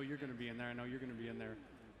guys. So I know you're going to be in there. I know you're going to be in there.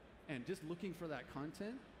 And just looking for that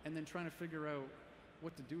content and then trying to figure out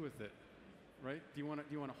what to do with it, right? Do you want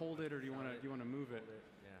to hold it or do you want to move it?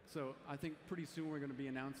 Yeah. So I think pretty soon we're going to be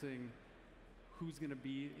announcing who's going to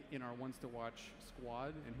be in our Ones to Watch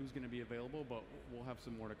squad and who's going to be available, but we'll have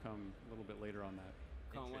some more to come a little bit later on that.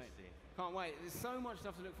 Can't wait. Interesting. Can't wait. There's so much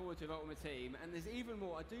stuff to look forward to about Ultimate Team, and there's even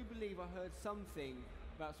more. I do believe I heard something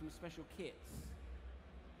about some special kits.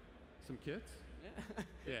 Some kits? Yeah.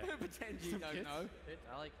 Yeah. Don't pretend you Some don't kits? know.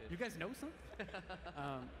 I like it. You guys know something?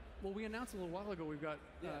 Well, we announced a little while ago we've got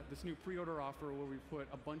this new pre-order offer where we put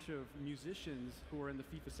a bunch of musicians who are in the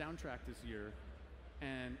FIFA soundtrack this year,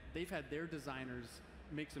 and they've had their designers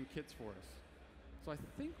make some kits for us. So I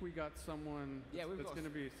think we got someone Yeah, we've that's got going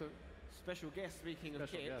to be so. Special guest, speaking of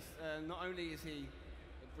Special kits, not only is he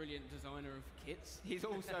a brilliant designer of kits, he's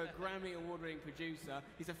also a Grammy award-winning producer.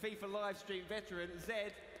 He's a FIFA live stream veteran.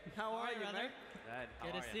 Zed, how are you, brother? mate? Dad, how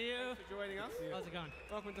Good to are ya? see you. Thanks for joining us. How's it going?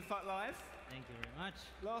 Welcome to FUT Live. Thank you very much.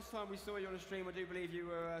 Last time we saw you on a stream, I do believe you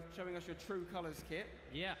were showing us your True Colours kit,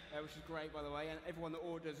 Yeah. which is great, by the way. And everyone that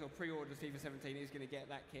orders or pre-orders FIFA 17 is going to get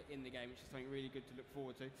that kit in the game, which is something really good to look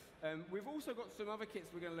forward to. We've also got some other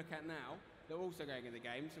kits we're going to look at now that are also going in the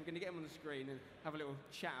game. So we're going to get them on the screen and have a little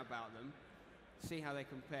chat about them, see how they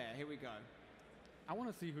compare. Here we go. I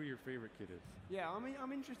want to see who your favorite kit is. Yeah,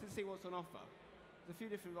 I'm interested to see what's on offer. There's a few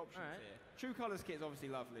different options Alright. here. True Colours kit is obviously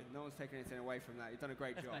lovely. No one's taken anything away from that. You've done a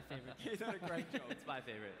great That's job. my favorite. You've done a great job. It's my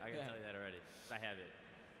favorite. I can Yeah. tell you that already. I have it.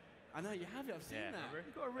 I know you have it. I've seen Yeah, that. remember?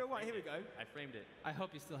 You've got a real one. Here we go. I framed it. I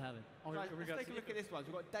hope you still have it. Oh, Right, we let's got take a look at this one.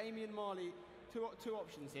 We've got Damian Marley. Two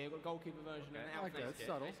options here. We've got goalkeeper version Okay. and I like outfield. that. It's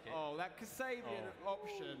subtle. Nice kit. Oh, that Kasabian Oh.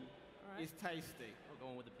 option is tasty. We're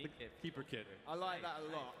going with the pink kit. Keeper kit. I like Nice, that a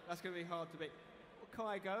nice. lot. That's going to be hard to beat.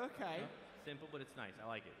 Kaigo, okay. Simple, but it's nice. I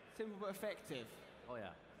like it. Simple but effective. Oh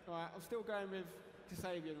yeah. All right, I'm still going with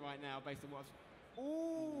Kasabian right now based on what I've...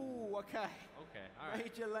 Ooh, okay. Okay. All right.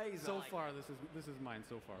 Major Laser. So far, this is mine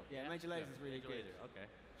so far. Yeah, Major Laser is really Major good. laser, Okay.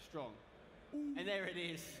 Strong. And there it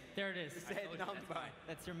is. There it is. The said told you, that's number. fine.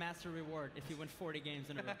 That's your master reward if you win 40 games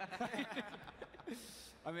in a row.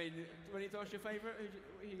 I mean, when it's your favourite,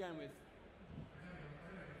 who are you going with?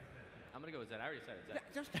 I'm gonna go with Zed. I already said it. Zed.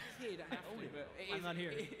 Yeah, just here, don't have to, but it I'm is, not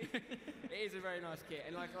here. it is a very nice kit,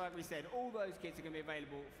 and like we said, all those kits are going to be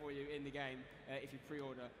available for you in the game if you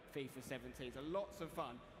pre-order FIFA 17. So lots of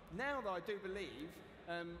fun. Now that I do believe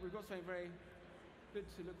we've got something very good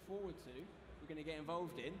to look forward to. We're going to get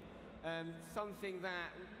involved in something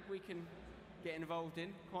that we can get involved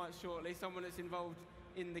in quite shortly. Someone that's involved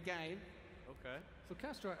in the game. Okay. So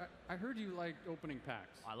Castro, I heard you like opening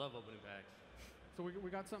packs. I love opening packs. So we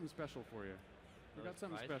got something special for you. We Another got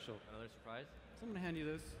something surprise? special. Another surprise? So I'm gonna hand you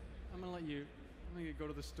this. I'm gonna go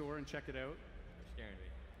to the store and check it out. You're scaring me.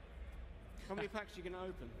 How many packs are you going to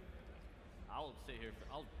open? I'll sit here.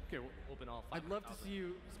 I'll Okay, open all 5. I'd love to see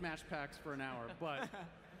you smash packs for an hour, but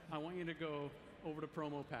I want you to go over to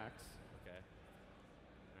promo packs. Okay.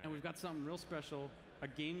 And we've got something real special, a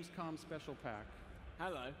Gamescom special pack.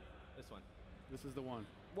 Hello. This one. This is the one.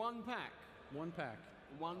 One pack. One pack.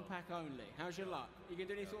 One pack only. How's your luck? You can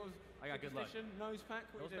do any sort of I got good luck. superstition? Nose pack?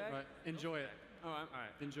 What Nose you doing? pack? Right. Enjoy it. All right. All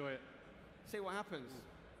right. Enjoy it. See what happens.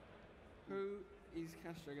 Who is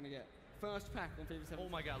Castro going to get? First pack on FIFA 17. Oh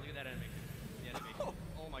my God! Look at that animation. The animation.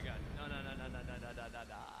 Oh my God! No!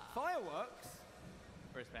 Fireworks?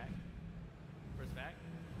 First back. First back.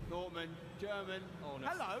 Dortmund, German. Oh, no.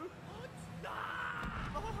 Hello. What?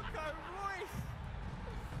 Marco Reus.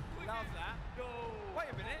 Love that. No. Wait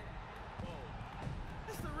a minute. Whoa.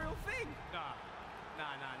 That's the real thing. Nah.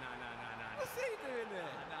 What's he doing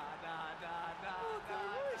there? Marco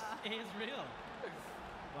Reus. It is real.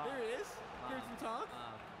 Here he is. Crimson Tag.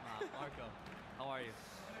 Marco, how are you?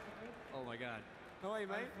 Oh my God. How are you,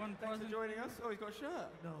 mate? One Thanks for present. joining us. Oh, he's got a shirt.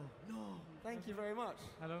 No. Thank you very much.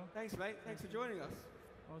 Hello. Thanks, mate. Thanks for joining us.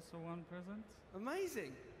 Also one present.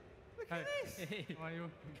 Amazing. Look Hi. at this. How are you?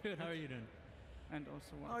 Good, how are you doing? And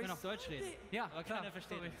also Oh, one. he's Kan auf Deutsch signed reden? it. Ja, wir klar, können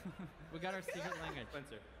verstehen. sorry. We got our secret language.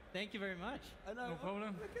 Spencer, Thank you very much. I know. No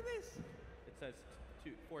problem. Look at this. it says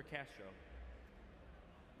for Castro.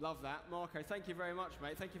 Love that. Marco, thank you very much,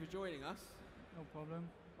 mate. Thank you for joining us. No problem.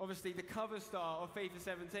 Obviously, the cover star of FIFA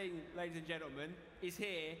 17, ladies and gentlemen, is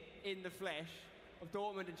here in the flesh of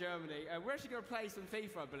Dortmund and Germany. We're actually going to play some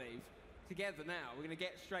FIFA, I believe, together now. We're going to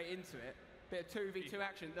get straight into it. Bit of 2v2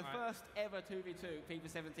 action. The All right. first ever 2v2 FIFA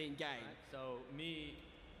 17 game. So me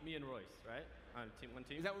and Royce, right? On one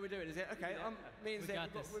team. Is that what we're doing? Is it? Okay. Yeah. Me and We Zed, got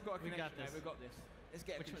this. we've got a We connection. got mate. this. We've got this. Let's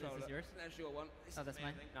get Which a one? Is controller. this yours? That's your one. This Oh, is that's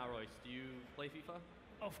mine. amazing. Now, Royce, do you play FIFA?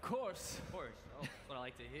 Of course. Of course. Oh, that's what I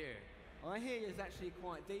like to hear. I hear he's actually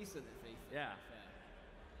quite decent at FIFA. to Yeah. be fair.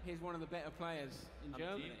 He's one of the better players in On the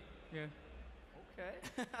Germany. team? Yeah. Okay.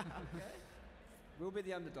 Okay. We'll be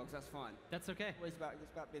the underdogs. That's fine. That's okay. Well, it's about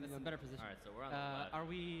being That's the a better underdogs. position. All right, so we're on the left. Are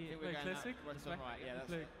we... We're Play going classic? That, This to the way? right. Yeah, that's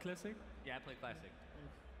Play right. classic. Yeah, I play classic. How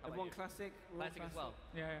about Everyone you? classic. We're all Classic as well.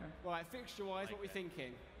 Yeah. Right, fixture-wise, Like what we that.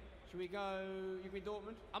 thinking? Should we go? You mean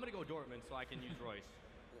Dortmund? I'm gonna go Dortmund so I can use Royce.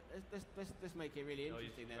 Let's make it really So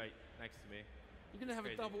he's interesting then. right next to me. You're gonna have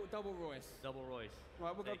Crazy. a double Royce. Double Royce.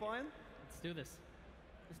 Right, we'll go Take it. Bayern. Let's do this.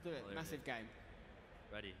 Let's do it. Oh, there it Massive is. game.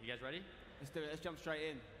 Ready? You guys ready? Let's do it. Let's jump straight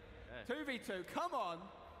in. Okay. 2v2. Come on.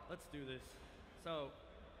 Let's do this. So,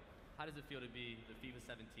 how does it feel to be the FIFA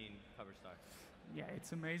 17 cover star? Yeah,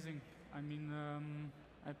 it's amazing. I mean,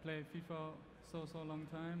 I play FIFA so long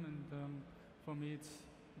time, and for me, it's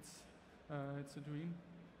a dream,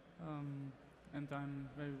 and I'm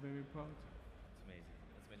very proud. It's amazing.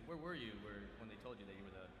 That's amazing. Where were you when they told you that you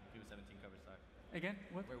were the FIFA 17 cover star? Again,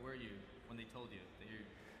 what? Where were you when they told you that you're...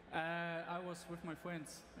 I was with my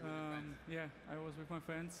friends. You were with friends? Yeah, I was with my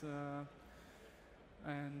friends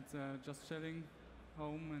and just chilling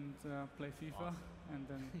home and play FIFA, Awesome. and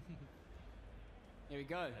then Here we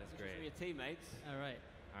go. That's These great. are your teammates. All right.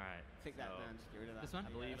 All right. Take that so down. Just get rid of that. This one?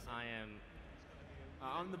 I believe I am...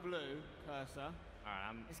 I'm the blue cursor. All right,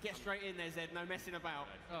 I'm... Let's get straight in there, Zed. No messing about.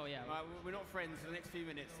 Oh, yeah. Right, we're not friends for the next few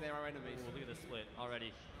minutes. They're our enemies. Ooh, look at the split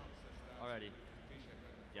already.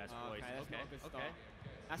 Yes, Oh, Royce. okay, that's okay. not a good Okay. start.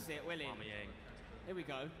 That's it. We're in. Mama Yang. Here we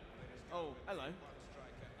go. Oh, hello.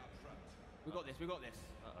 We got this. We got this.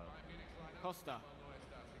 Uh-oh. Costa.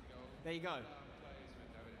 There you go.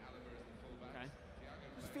 Okay.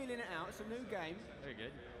 Just feeling it out. It's a new game. Very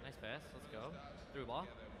good. Nice pass. Let's go. Through ball.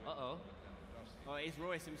 Uh-oh. Oh, it is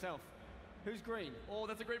Royce himself. Who's green? Oh,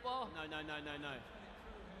 that's a great ball. No.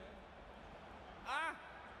 Ah!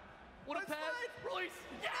 What a That's pass. fine. Royce.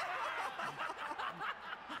 Yeah!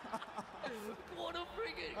 What a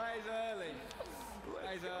freaking... That is early.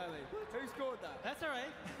 That is early. Who scored that? That's all right.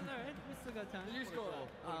 That's all right. We still got time. Did you score that?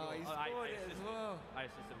 Oh, he I scored it as assisted. well. I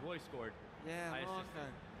assisted. Royce scored. Yeah, I Marco.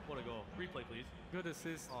 assisted. What a goal. Replay, please. good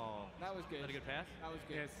assist. Oh. That was Is good. that a good pass? That was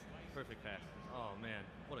good. Yes. Perfect pass. Oh, man.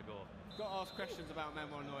 What a goal. Got to ask questions about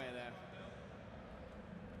Manuel Neuer there.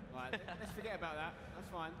 Right, let's forget about that.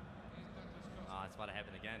 That's fine. Ah, it's about to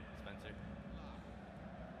happen again, Spencer. All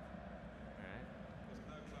right.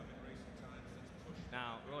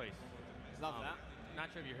 Now, Royce. Love that.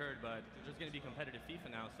 Not sure if you heard, but there's going to be competitive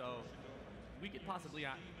FIFA now, so we could possibly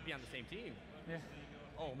be on the same team. Yeah.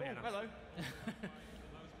 Oh, man. Oh, hello.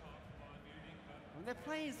 And they're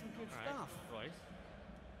playing some good All right, stuff. Royce.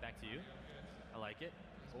 Back to you. I like it.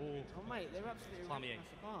 Oh. Oh, mate, they're absolutely Palmy ripping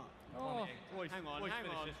us apart. Oh. Royce. Hang on, Royce hang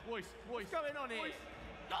on. finishes. Royce. What's going on here?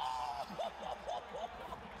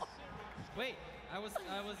 Wait, I was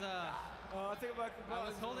Oh, I think my I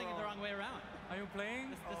was holding it the wrong way around. Are you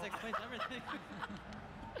playing? This explains everything.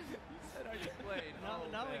 Said I just played. now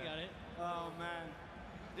we got it. Oh, man.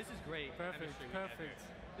 This is great. Perfect, chemistry we have perfect.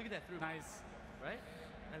 here. Look at that through. Nice. Right?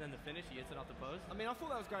 And then the finish, he hits it off the post. I mean, I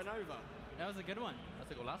thought that was going over. That was a good one. That's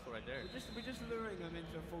a golazo right there. We're just luring them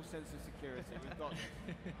into a false sense of security. We've got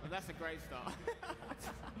this. Well, that's a great start.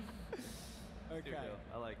 Good Okay. deal.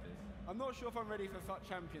 I like this. I'm not sure if I'm ready for FUT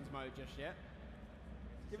Champions mode just yet.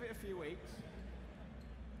 Give it a few weeks.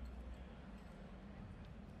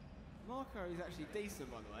 Marco is actually decent,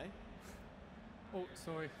 by the way. Oh,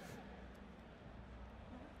 sorry.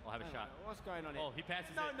 I'll have a shot. What's going on here? Oh, he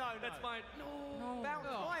passes No, it. no, That's no. fine. No. About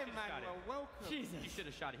Oh, time, should've shot Manuel. it. Welcome. Jesus. He should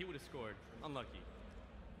have shot it. He would have scored. Unlucky.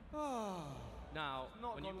 Oh. Now,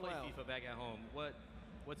 Not when you gone play well. FIFA back at home,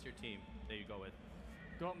 what's your team that you go with?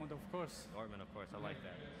 Dortmund, of course. Dortmund, of course. I like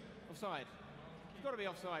that. Offside. It's got to be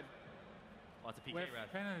offside. Lots of PK With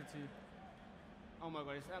ref. penalty. Oh my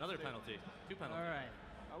God, it's Another absolute- penalty. Two All penalties. right.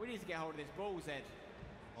 Oh, we need to get hold of this ball, Zed.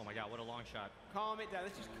 Oh my God, what a long shot. Calm it down.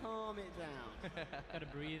 Let's just calm it down. Gotta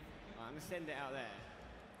breathe. Right, I'm gonna send it out there.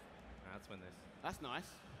 Let's win this. That's nice.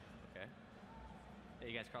 Okay. Hey,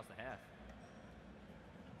 you guys crossed the half.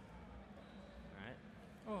 All right.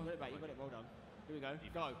 Oh, You got it back. You got it. Well done. Here we go.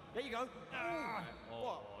 Go. There you go. Oh,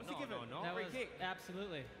 What? What's he no, giving? no, no. That Free was kick.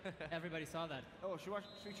 absolutely. Everybody saw that. Oh, should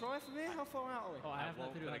we try from here? How far out are we? Oh, I have Well,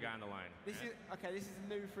 nothing to could do have with gotten the line. This is okay. This is a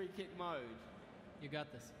new free kick mode. You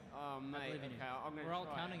got this. Oh I mate. believe in Okay, you. I'm gonna. We're all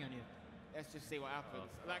try counting it. on you. Let's just see what happens.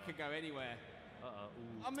 Oh, That could go anywhere. Uh-oh.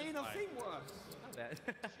 Ooh, I mean, that's I've fine. seen worse. Not bad.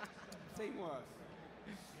 Seen worse.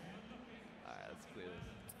 All right, let's clear this.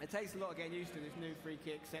 It takes a lot of getting used to this new free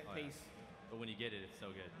kick set Oh, yeah. piece. But when you get it, it's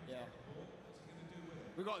so good. Yeah.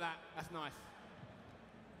 We got that. That's nice.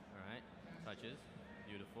 All right. Touches.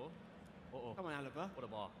 Beautiful. Uh-oh. Come on, Alaba. What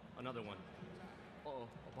a ball. Another one. Uh-oh.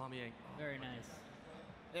 Aubameyang. Very nice.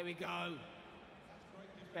 There we go.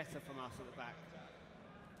 Better from us at the back.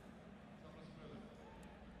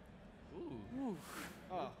 Ooh.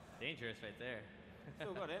 Oh, Dangerous right there.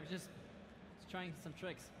 still got it. We're just trying some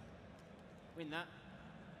tricks. Win that.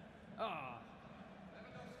 Oh,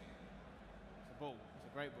 It's a ball. It's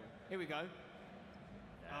a great ball. Here we go.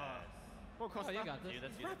 Yes. Ball cross. Oh, you got this. See,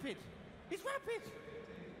 that's It's rapid. It's rapid.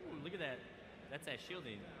 Ooh, look at that. That's that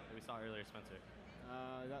shielding that we saw earlier, Spencer.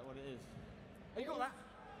 Is that what it is? Oh, you got that?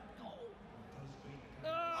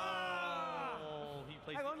 Oh, he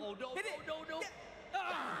plays. Hang on. Oh, no, Hit it. no, no, no.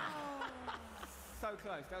 So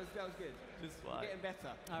close. That was good. Just We're fly. getting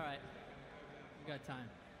better. all right. We got time.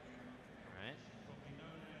 All right.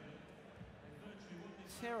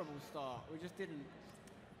 Terrible start. We just didn't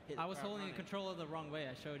hit I was the ground holding the running. controller the wrong way.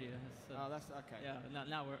 I showed you. So, Oh, that's okay. yeah.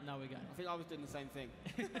 Now we got I it. think I was doing the same thing.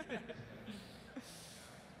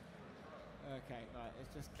 Okay, right.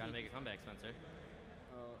 Let's just Trying to keep- make a comeback, Spencer.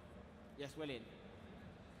 Yes, well in.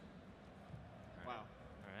 All right. Wow.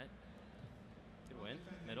 All right. Good win.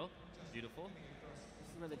 Middle. Beautiful.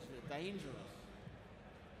 This is where they're dangerous.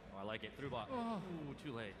 Oh, I like it. Through ball. Ooh,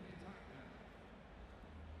 too late.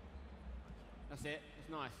 That's it. It's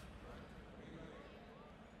nice.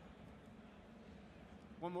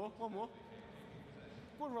 One more. Go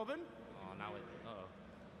on, Robin. Oh, now it. Uh-oh.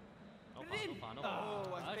 No Put it in. foul, no foul.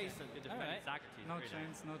 Oh, that's okay. decent. Good All defense. right. Socrates. no very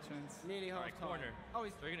chance, no chance. Nearly All half right, time. corner. Oh,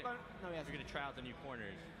 he's So we're gonna, no, he we're hasn't. gonna try out the new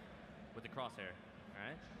corners with the crosshair. All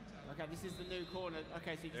right. Okay, this is the new corner.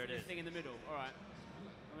 Okay, so you There just it this thing in the middle. All right.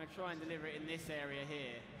 I'm gonna try and deliver it in this area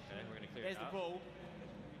here. Okay, we're gonna clear There's it the out. ball.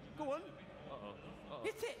 Go on. Uh-oh. Uh-oh.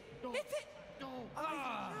 Hit it. Hit it. No. Oh,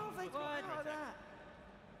 how have they got What? out of that?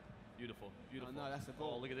 Beautiful. Beautiful. no, that's the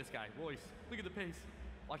Oh, ball. look at this guy. Royce. Look at the pace.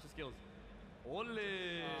 Watch the skills. Ole.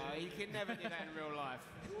 Oh, you can never do that in real life.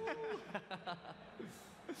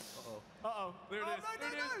 Uh-oh. Uh-oh. There it oh, is. No, There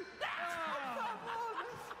no, it no. is. Oh, come on.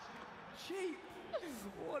 That's cheap.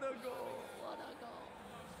 What a goal. What a goal.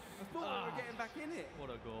 I thought we were getting back in it. What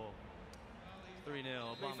a goal. 3-0. To be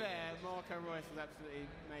Aubameyang. fair, Marco Royce has absolutely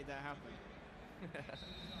made that happen.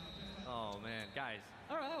 Oh, man. Guys.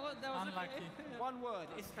 All right. Well, that was Unlucky. okay. One word,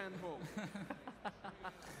 Istanbul.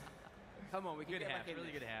 Come on, we can Good get half. back in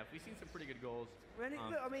Really this. good half. We've seen some pretty good goals. Look,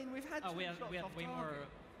 I mean, we've had Oh, two we have shots off way target. more.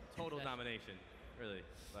 Total possession. domination. Really.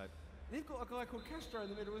 But They've got a guy called Castro in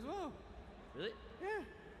the middle as well. really? Yeah.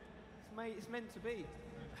 It's meant to be.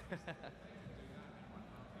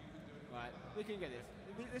 Right, we can get this.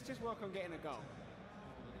 Let's just work on getting a goal.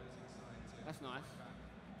 That's nice.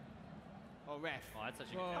 Oh, ref. Oh, that's such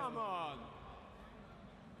a good Whoa. catch. Come on.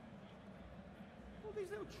 All these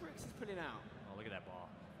little tricks he's putting out. Oh, look at that ball.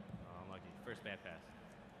 Oh, unlucky. First bad pass.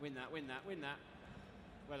 Win that, win that, win that.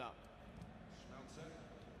 Well up.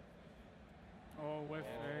 Oh, with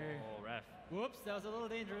a. Oh, ref. Whoops, that was a little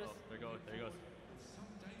dangerous. Oh, there goes. There he goes.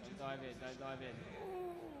 Don't dive in, don't dive in.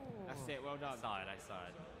 That's it, well done. I saw it. I saw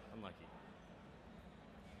it. Unlucky.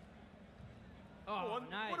 Go Oh, on.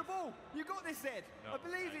 nice. What a ball! You got this, Ed. No, I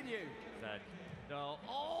believe in you. Zed. No.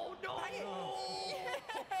 Oh, no. Bang it.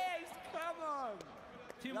 Yes, come on.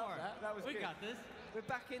 Two Love more. that. That was we good. got this. We're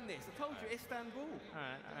back in this. I told you, Istanbul. All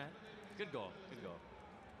right. All right. Good goal. Good goal.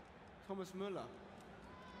 Thomas Muller.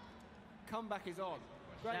 Comeback is on.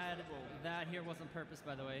 Great That, football. that here was on purpose,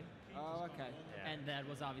 by the way. Oh, okay. Yeah. And that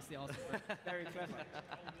was obviously also purpose. Very clever.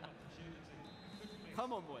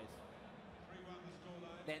 Come on, boys.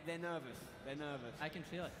 They're nervous. They're nervous. I can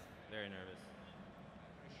feel it. Very nervous.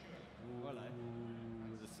 Hello.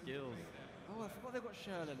 Ooh, the skills. Oh, I forgot they've got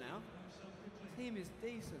Sherla now. Team is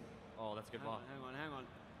decent. Oh, that's a good ball. Hang on.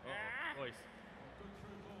 Royce.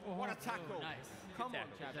 What a tackle. Nice. Come Good on,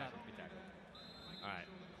 tackle, chap. good tackle. All right.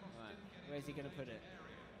 Right. Where's he going to put it?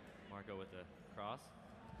 Marco with the cross.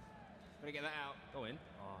 Gotta get that out. Go in.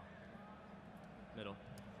 Oh. Middle.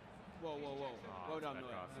 Whoa. Oh, Well done, bad Noah.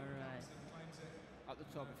 cross. All right. Up the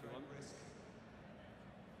top if you want.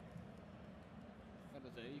 That'll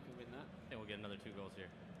do. You can win that. I think we'll get another 2 goals here.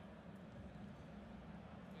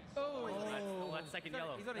 Oh, That's second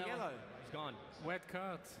yellow. He's on a That yellow. He's gone. Wet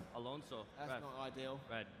card. Alonso. That's Red. not ideal.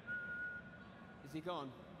 Red. Is he gone?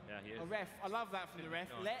 Yeah, he is. A ref. I love that from the ref.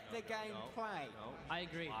 No, Let no, the game no, play. No. I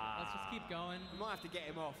agree. Let's just keep going. You might have to get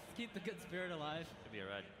him off. Let's keep the good spirit alive. Could be a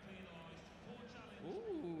red.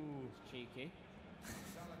 Ooh, it's cheeky.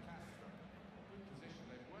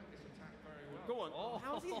 Go on. Oh.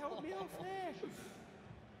 How's he held me off there?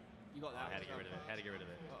 You got that. I had to get rid of it. Had to get rid of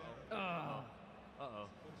it. Oh. Uh-oh.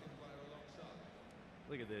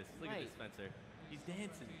 Look at this. Look at Mate. this, Spencer. He's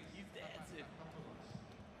dancing. He's dancing.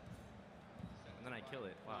 And then I kill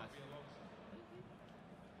it. Wow. Nice.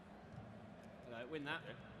 Hello, win that.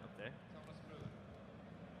 Up there.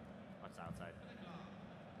 That's outside.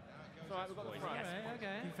 It's alright, we've got the Boys, front. yes. Okay,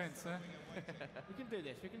 okay. Defense, eh? We can do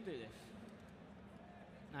this. We can do this.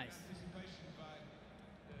 Nice.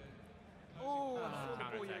 Oh, I saw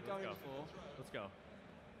the ball you Counter-attack, were going let's go. for. Let's go.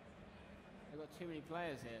 They've got too many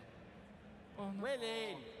players here. Oh no.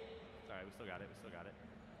 Winning! It's all right. We still got it. We still got it.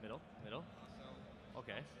 Middle. Middle.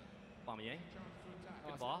 Okay. Aubameyang. Oh,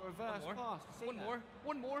 Good it's a ball. reverse One more. pass. You see One that? more.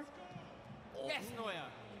 One more. Yes, Neuer.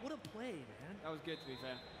 What a play, man. That was good, to be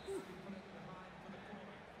fair. All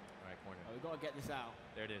right, corner. Oh, we've got to get this out.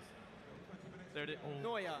 There it is. There it is. Oh.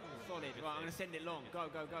 Neuer, solid. Good Right, I'm save. going to send it long. Go.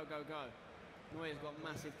 Neuer's got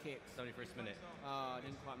massive kicks. 71st minute.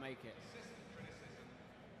 Didn't quite make it.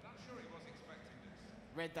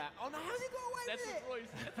 Read that. Oh no, how's he got away That's with with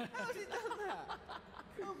it? Royce. How's he done that?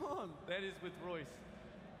 Come on. That is with Royce.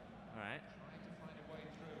 All right.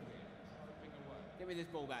 Give me this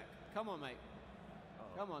ball back. Come on, mate.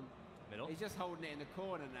 Uh-oh. Come on. Middle. He's just holding it in the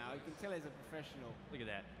corner now. You can tell he's a professional. Look at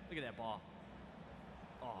that. Look at that ball.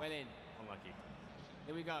 Oh, Well in. unlucky.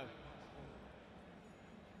 Here we go.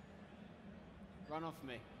 Run off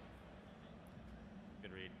me.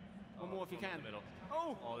 Good read. One more if you in the can. Middle.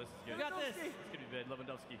 Oh! Oh, this is good. You got this. This could be good.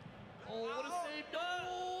 Lewandowski. Oh, what a save.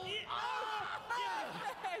 No!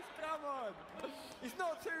 Yes! Come on! It's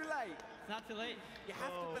not too late. It's not too late. You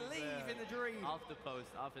have to believe in the dream. Off the post,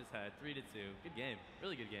 off his head. 3-2. Good game.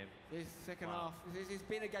 Really good game. This second Wow. half, it's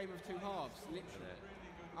been a game of two halves, literally.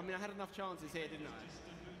 I mean, I had enough chances here, didn't I?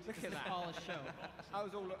 Look at that. All a show. I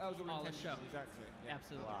was all All a intentional, show. exactly. Yeah.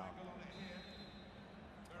 Absolutely. All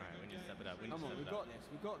right, we need to step it up. We need Come to on, step we've it up. got this.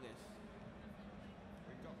 We've got this.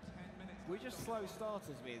 We're just slow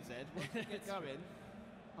starters, being said. Once we get going,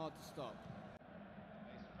 hard to stop.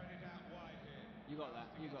 You got that.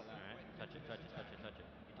 You got All that. right. Touch it, touch it, touch it, touch it.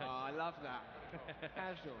 He Oh, touched I love that.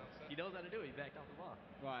 Casual. it. He knows how to do it. He backed off the ball.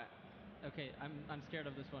 Right. Okay, I'm scared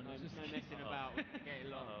of this one. No, It's just no messing Uh-oh. about. Get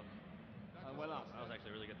it long. Uh-oh. Well up. That was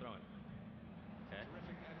actually a really good throwing. Okay.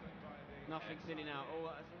 Nothing's in and out.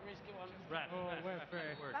 Oh, that's a risky one. Ref, Oh, ref, ref,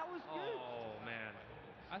 ref. work. That was good. Oh, man.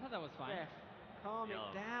 I thought that was fine. Ref, calm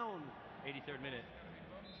Yellow. it down. 83rd minute.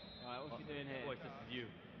 Right, what's he doing here? Boys, this is you.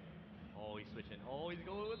 Oh, he's switching. Oh, he's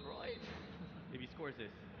going with Roy. If he scores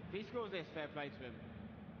this. If he scores this, fair play to him.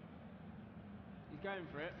 He's going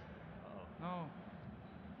for it. Uh-oh. No.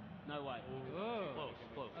 No way. Whoa. Close,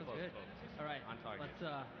 close, That was close, good. close. All right. On target.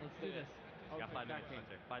 Let's do this. You got 5 minutes, Attacking.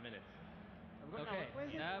 Spencer. 5 minutes. Have we got Okay. no-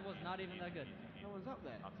 where's it? That was not even that good. No one's up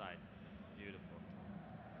there. Outside. Beautiful.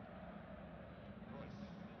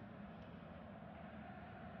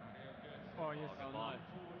 Oh yes. good Oh, ball.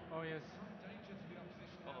 no. Oh yes.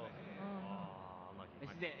 Uh-oh. Oh, unlucky. This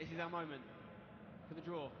is it. This is our moment. For the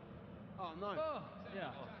draw. Oh, no. Oh,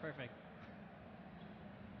 yeah. Perfect.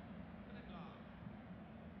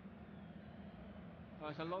 Oh,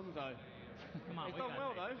 it's Alonso. Come on, He's we done got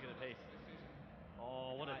well, it. though. Look at the pace.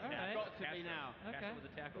 Oh, what a Right, tackle. alright. Got to be Castro. now. Castro Okay. with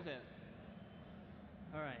the tackle. What's it?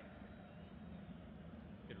 All right.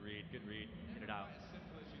 Good read, good read. Get it out.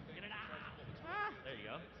 Get it out. There you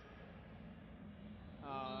go. Oh,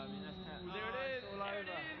 I mean, that's There it is. It's all There over. it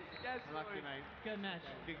is. Yes, Lucky, Roy. mate. Good match.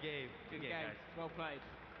 Good game. Good game, guys. Well played.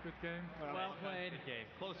 Good game. Well played. Good game.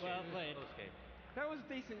 Close Well game. played. Close game. That was a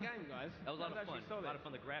decent game, guys. That was a lot of actually fun. solid. A lot of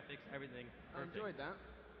fun. The graphics, everything. I Perfect. enjoyed that.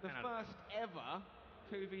 The And first ever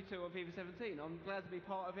 2v2 on FIFA 17. I'm glad to be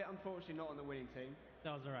part of it. Unfortunately, not on the winning team.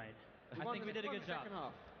 That was all right. I won think we the- did a won good the job. second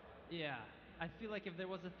half. Yeah. I feel like if there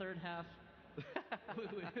was a third half, we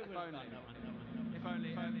would have done that one. If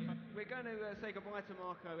only. We're going to say goodbye to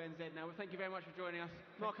Marco and Zed now. Well, thank you very much for joining us.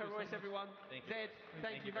 Marco, Royce, everyone. Thank you. Zed,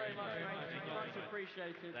 thank you very much, very mate. much. Thank you Much very much.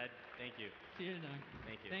 appreciated. Thank you. Cheers, now.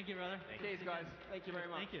 Thank you. Thank you, brother. Thank you. Cheers, guys. Thank you very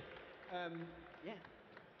much. Thank you. Yeah,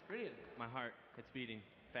 brilliant. My heart, it's beating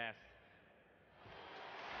fast.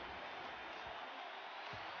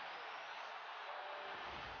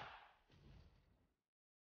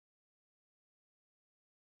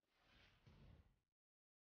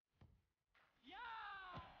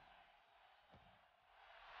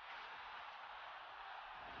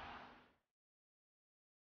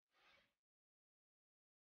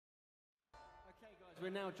 Okay, guys, we're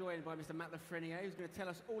now joined by Mr. Matt Lafreniere, who's going to tell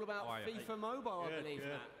us all about How are you? FIFA Mobile, I Good, believe, good.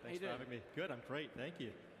 Matt. How you Thanks for doing? having me. Good, I'm great, thank you.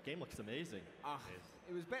 Game looks amazing.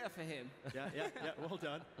 It was better for him. Yeah, well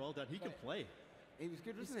done, well done. He can play. He was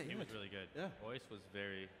good, wasn't He was really good. Yeah. Voice was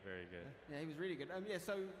very, very good. Yeah, he was really good.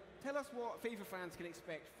 So tell us what FIFA fans can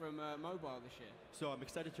expect from mobile this year. So I'm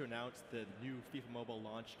excited to announce the new FIFA Mobile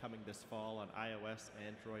launch coming this fall on iOS,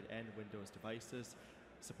 Android, and Windows devices,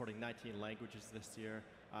 supporting 19 languages this year.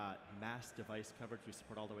 Mass device coverage, we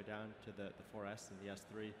support all the way down to the 4S and the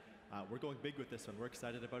S3. We're going big with this one. We're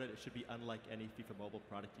excited about it. It should be unlike any FIFA Mobile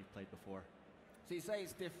product you've played before. So you say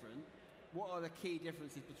it's different. What are the key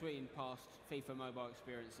differences between past FIFA mobile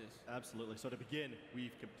experiences? Absolutely. So to begin,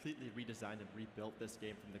 we've completely redesigned and rebuilt this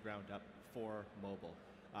game from the ground up for mobile.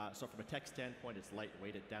 So from a tech standpoint, it's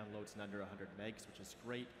lightweight. It downloads in under 100 megs, which is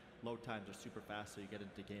great. Load times are super fast, so you get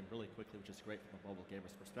into the game really quickly, which is great from a mobile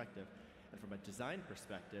gamer's perspective. And from a design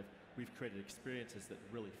perspective, we've created experiences that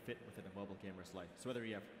really fit within a mobile gamer's life. So whether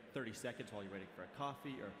you have 30 seconds while you're waiting for a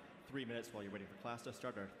coffee, or 3 minutes while you're waiting for class to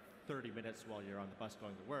start, or 30 minutes while you're on the bus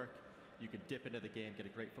going to work, you can dip into the game, get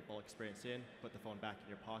a great football experience in, put the phone back in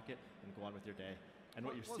your pocket, and go on with your day. And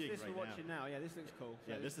what you're seeing this right we're watching now? Yeah, this looks cool.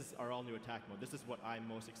 Yeah, this is our all-new attack mode. This is what I'm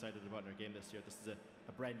most excited about in our game this year. This is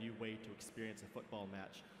a brand new way to experience a football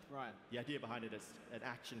match. Right. The idea behind it is an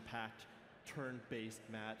action-packed, turn-based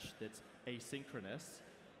match that's asynchronous.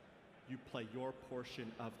 You play your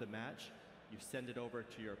portion of the match, you send it over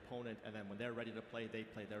to your opponent, and then when they're ready to play, they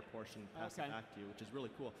play their portion, pass it back to you, which is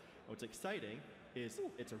really cool. What's exciting is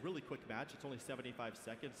it's a really quick match. It's only 75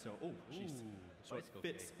 seconds, so so it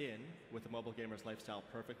fits in with the mobile gamer's lifestyle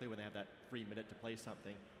perfectly when they have that free minute to play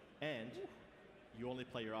something, and you only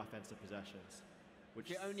play your offensive possessions. Which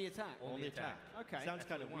you only attack? Only attack. Okay. Sounds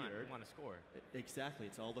kind of weird. You want to score. Exactly.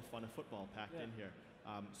 It's all the fun of football packed in here.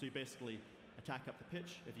 So you basically attack up the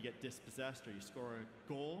pitch. If you get dispossessed or you score a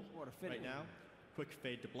goal right now, quick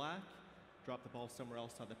fade to black, drop the ball somewhere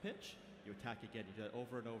else on the pitch, you attack again. You do that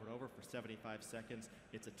over and over and over for 75 seconds.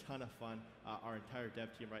 It's a ton of fun. Our entire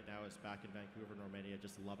dev team right now is back in Vancouver, Romania,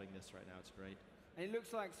 just loving this right now. It's great. And it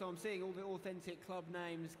looks like, so I'm seeing all the authentic club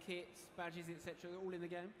names, kits, badges, etc., all in the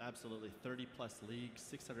game? Absolutely. 30-plus leagues,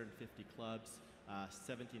 650 clubs,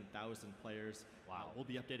 17,000 players. Wow. We'll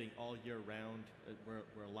be updating all year round.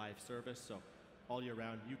 We're a live service, so all year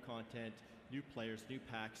round, new content, new players, new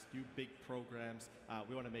packs, new big programs.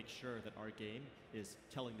 We want to make sure that our game is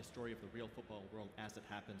telling the story of the real football world as it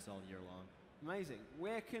happens all year long. Amazing.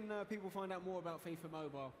 Where can people find out more about FIFA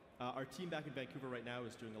Mobile? Our team back in Vancouver right now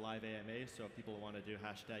is doing a live AMA, so if people want to do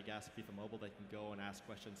 #AskFIFAMobile, they can go and ask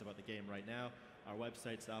questions about the game right now. Our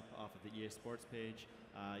website's up off of the EA Sports page.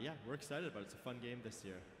 Yeah, we're excited about it. It's a fun game this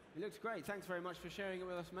year. It looks great. Thanks very much for sharing it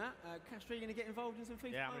with us, Matt. Castro, are you going to get involved in some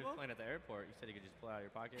FIFA Yeah, I'm going to Mobile? be playing at the airport. You said you could just pull out of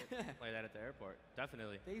your pocket, play that at the airport.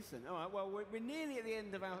 Definitely. Decent. All right, well, we're nearly at the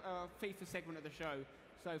end of our FIFA segment of the show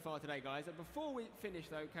so far today, guys. And before we finish,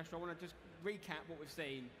 though, Castro, I want to just recap what we've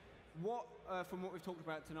seen. What, from what we've talked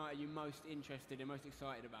about tonight, are you most interested in, most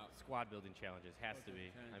excited about? Squad building challenges has to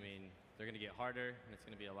be. I mean, they're going to get harder, and it's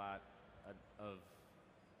going to be a lot of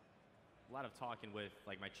talking with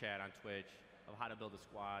like my chat on Twitch of how to build a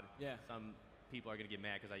squad. Yeah. Some people are going to get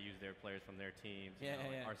mad because I use their players from their teams, Yeah,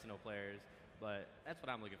 like yeah. Arsenal players. But that's what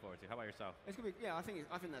I'm looking forward to. How about yourself? It's gonna be, yeah, I think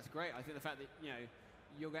that's great. I think the fact that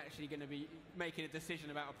you're actually going to be making a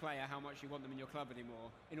decision about a player, how much you want them in your club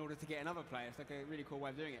anymore, in order to get another player. It's like a really cool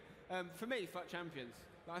way of doing it. For me, FUT Champions.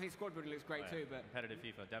 I think squad building looks great too, but competitive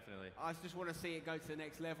FIFA, definitely. I just want to see it go to the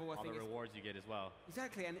next level. All think the rewards you get as well.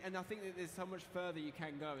 Exactly, and I think that there's so much further you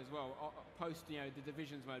can go as well. Post the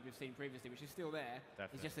divisions mode we've seen previously, which is still there.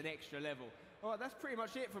 Definitely. It's just an extra level. All right, that's pretty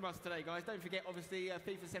much it from us today, guys. Don't forget, obviously,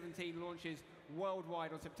 FIFA 17 launches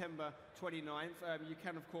worldwide on September 29th. You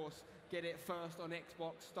can, of course, get it first on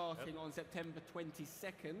Xbox starting on September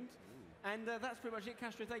 22nd. And that's pretty much it,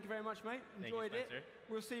 Castro. Thank you very much, mate. Enjoyed it.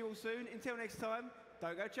 We'll see you all soon. Until next time,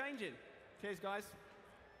 don't go changing. Cheers, guys.